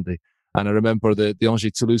this Sunday. And I remember the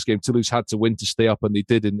Angers-Toulouse game. Toulouse had to win to stay up, and they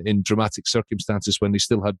did in dramatic circumstances when they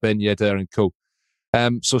still had Ben Yedder and co.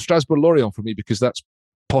 So Strasbourg-Lorient for me, because that's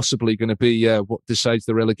possibly going to be what decides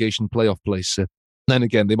the relegation playoff place. Then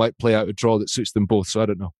again, they might play out a draw that suits them both, so I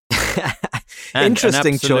don't know.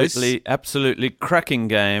 Interesting choice. Absolutely cracking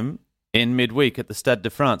game in midweek at the Stade de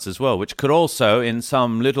France as well, which could also, in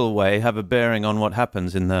some little way, have a bearing on what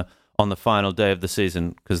happens on the final day of the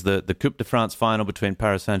season, because the Coupe de France final between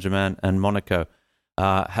Paris Saint-Germain and Monaco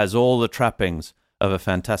has all the trappings of a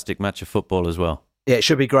fantastic match of football as well. Yeah, it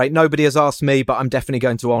should be great. Nobody has asked me, but I'm definitely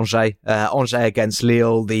going to Angers. Angers against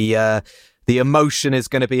Lille. The emotion is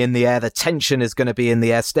going to be in the air. The tension is going to be in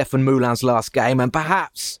the air. Stéphane Moulin's last game, and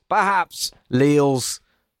perhaps Lille's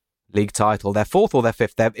league title, their 4th or their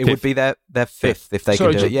 5th. It would be their 5th if they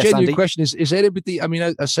could do it. Yes, genuine Andy? Question is anybody, I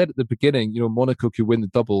mean, I said at the beginning, Monaco could win the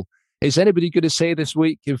double. Is anybody going to say this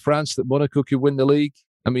week in France that Monaco could win the league?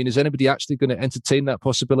 I mean, is anybody actually going to entertain that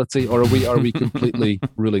possibility, or are we completely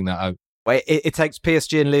ruling that out? Well, it takes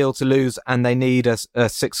PSG and Lille to lose, and they need a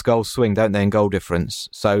 6-goal swing, don't they, in goal difference?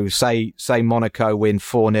 So say Monaco win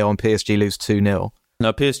 4-0 and PSG lose 2-0.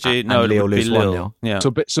 No, PSG, no, Lille lose 1-0. Yeah. So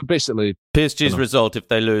basically, PSG's result, if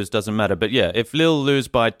they lose, doesn't matter. But yeah, if Lille lose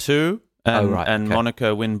by 2 and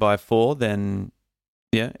Monaco win by 4, then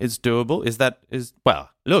yeah, it's doable. Well,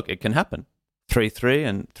 look, it can happen. 3-3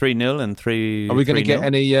 and 3-0 and 3. Are we going to get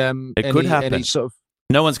any? Could happen. Any sort of.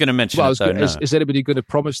 No one's going to mention it, though. Is anybody going to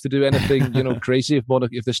promise to do anything, crazy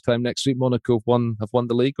if this time next week Monaco have won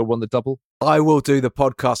the league or won the double? I will do the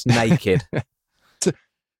podcast naked.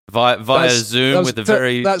 Via Zoom with a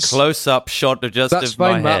very close-up shot of just that's of my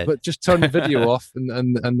fine, head. Matt, but just turn the video off and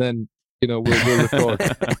then we'll record.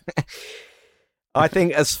 I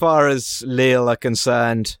think as far as Lille are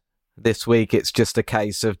concerned, this week it's just a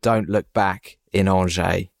case of don't look back in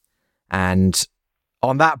Angers. And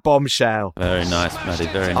on that bombshell, very nice, Matty.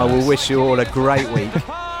 Very nice. I will wish you all a great week.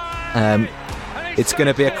 It's going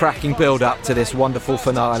to be a cracking build-up to this wonderful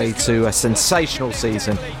finale to a sensational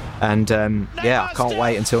season. And I can't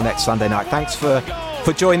wait until next Sunday night. Thanks for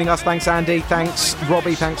joining us. Thanks, Andy. Thanks,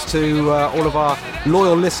 Robbie. Thanks to all of our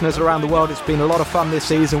loyal listeners around the world. It's been a lot of fun this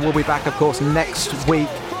season. We'll be back, of course, next week.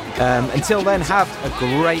 Until then, have a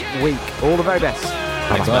great week. All the very best.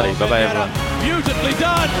 Thanks, buddy. Bye-bye, everyone. Beautifully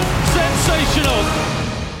done. Sensational.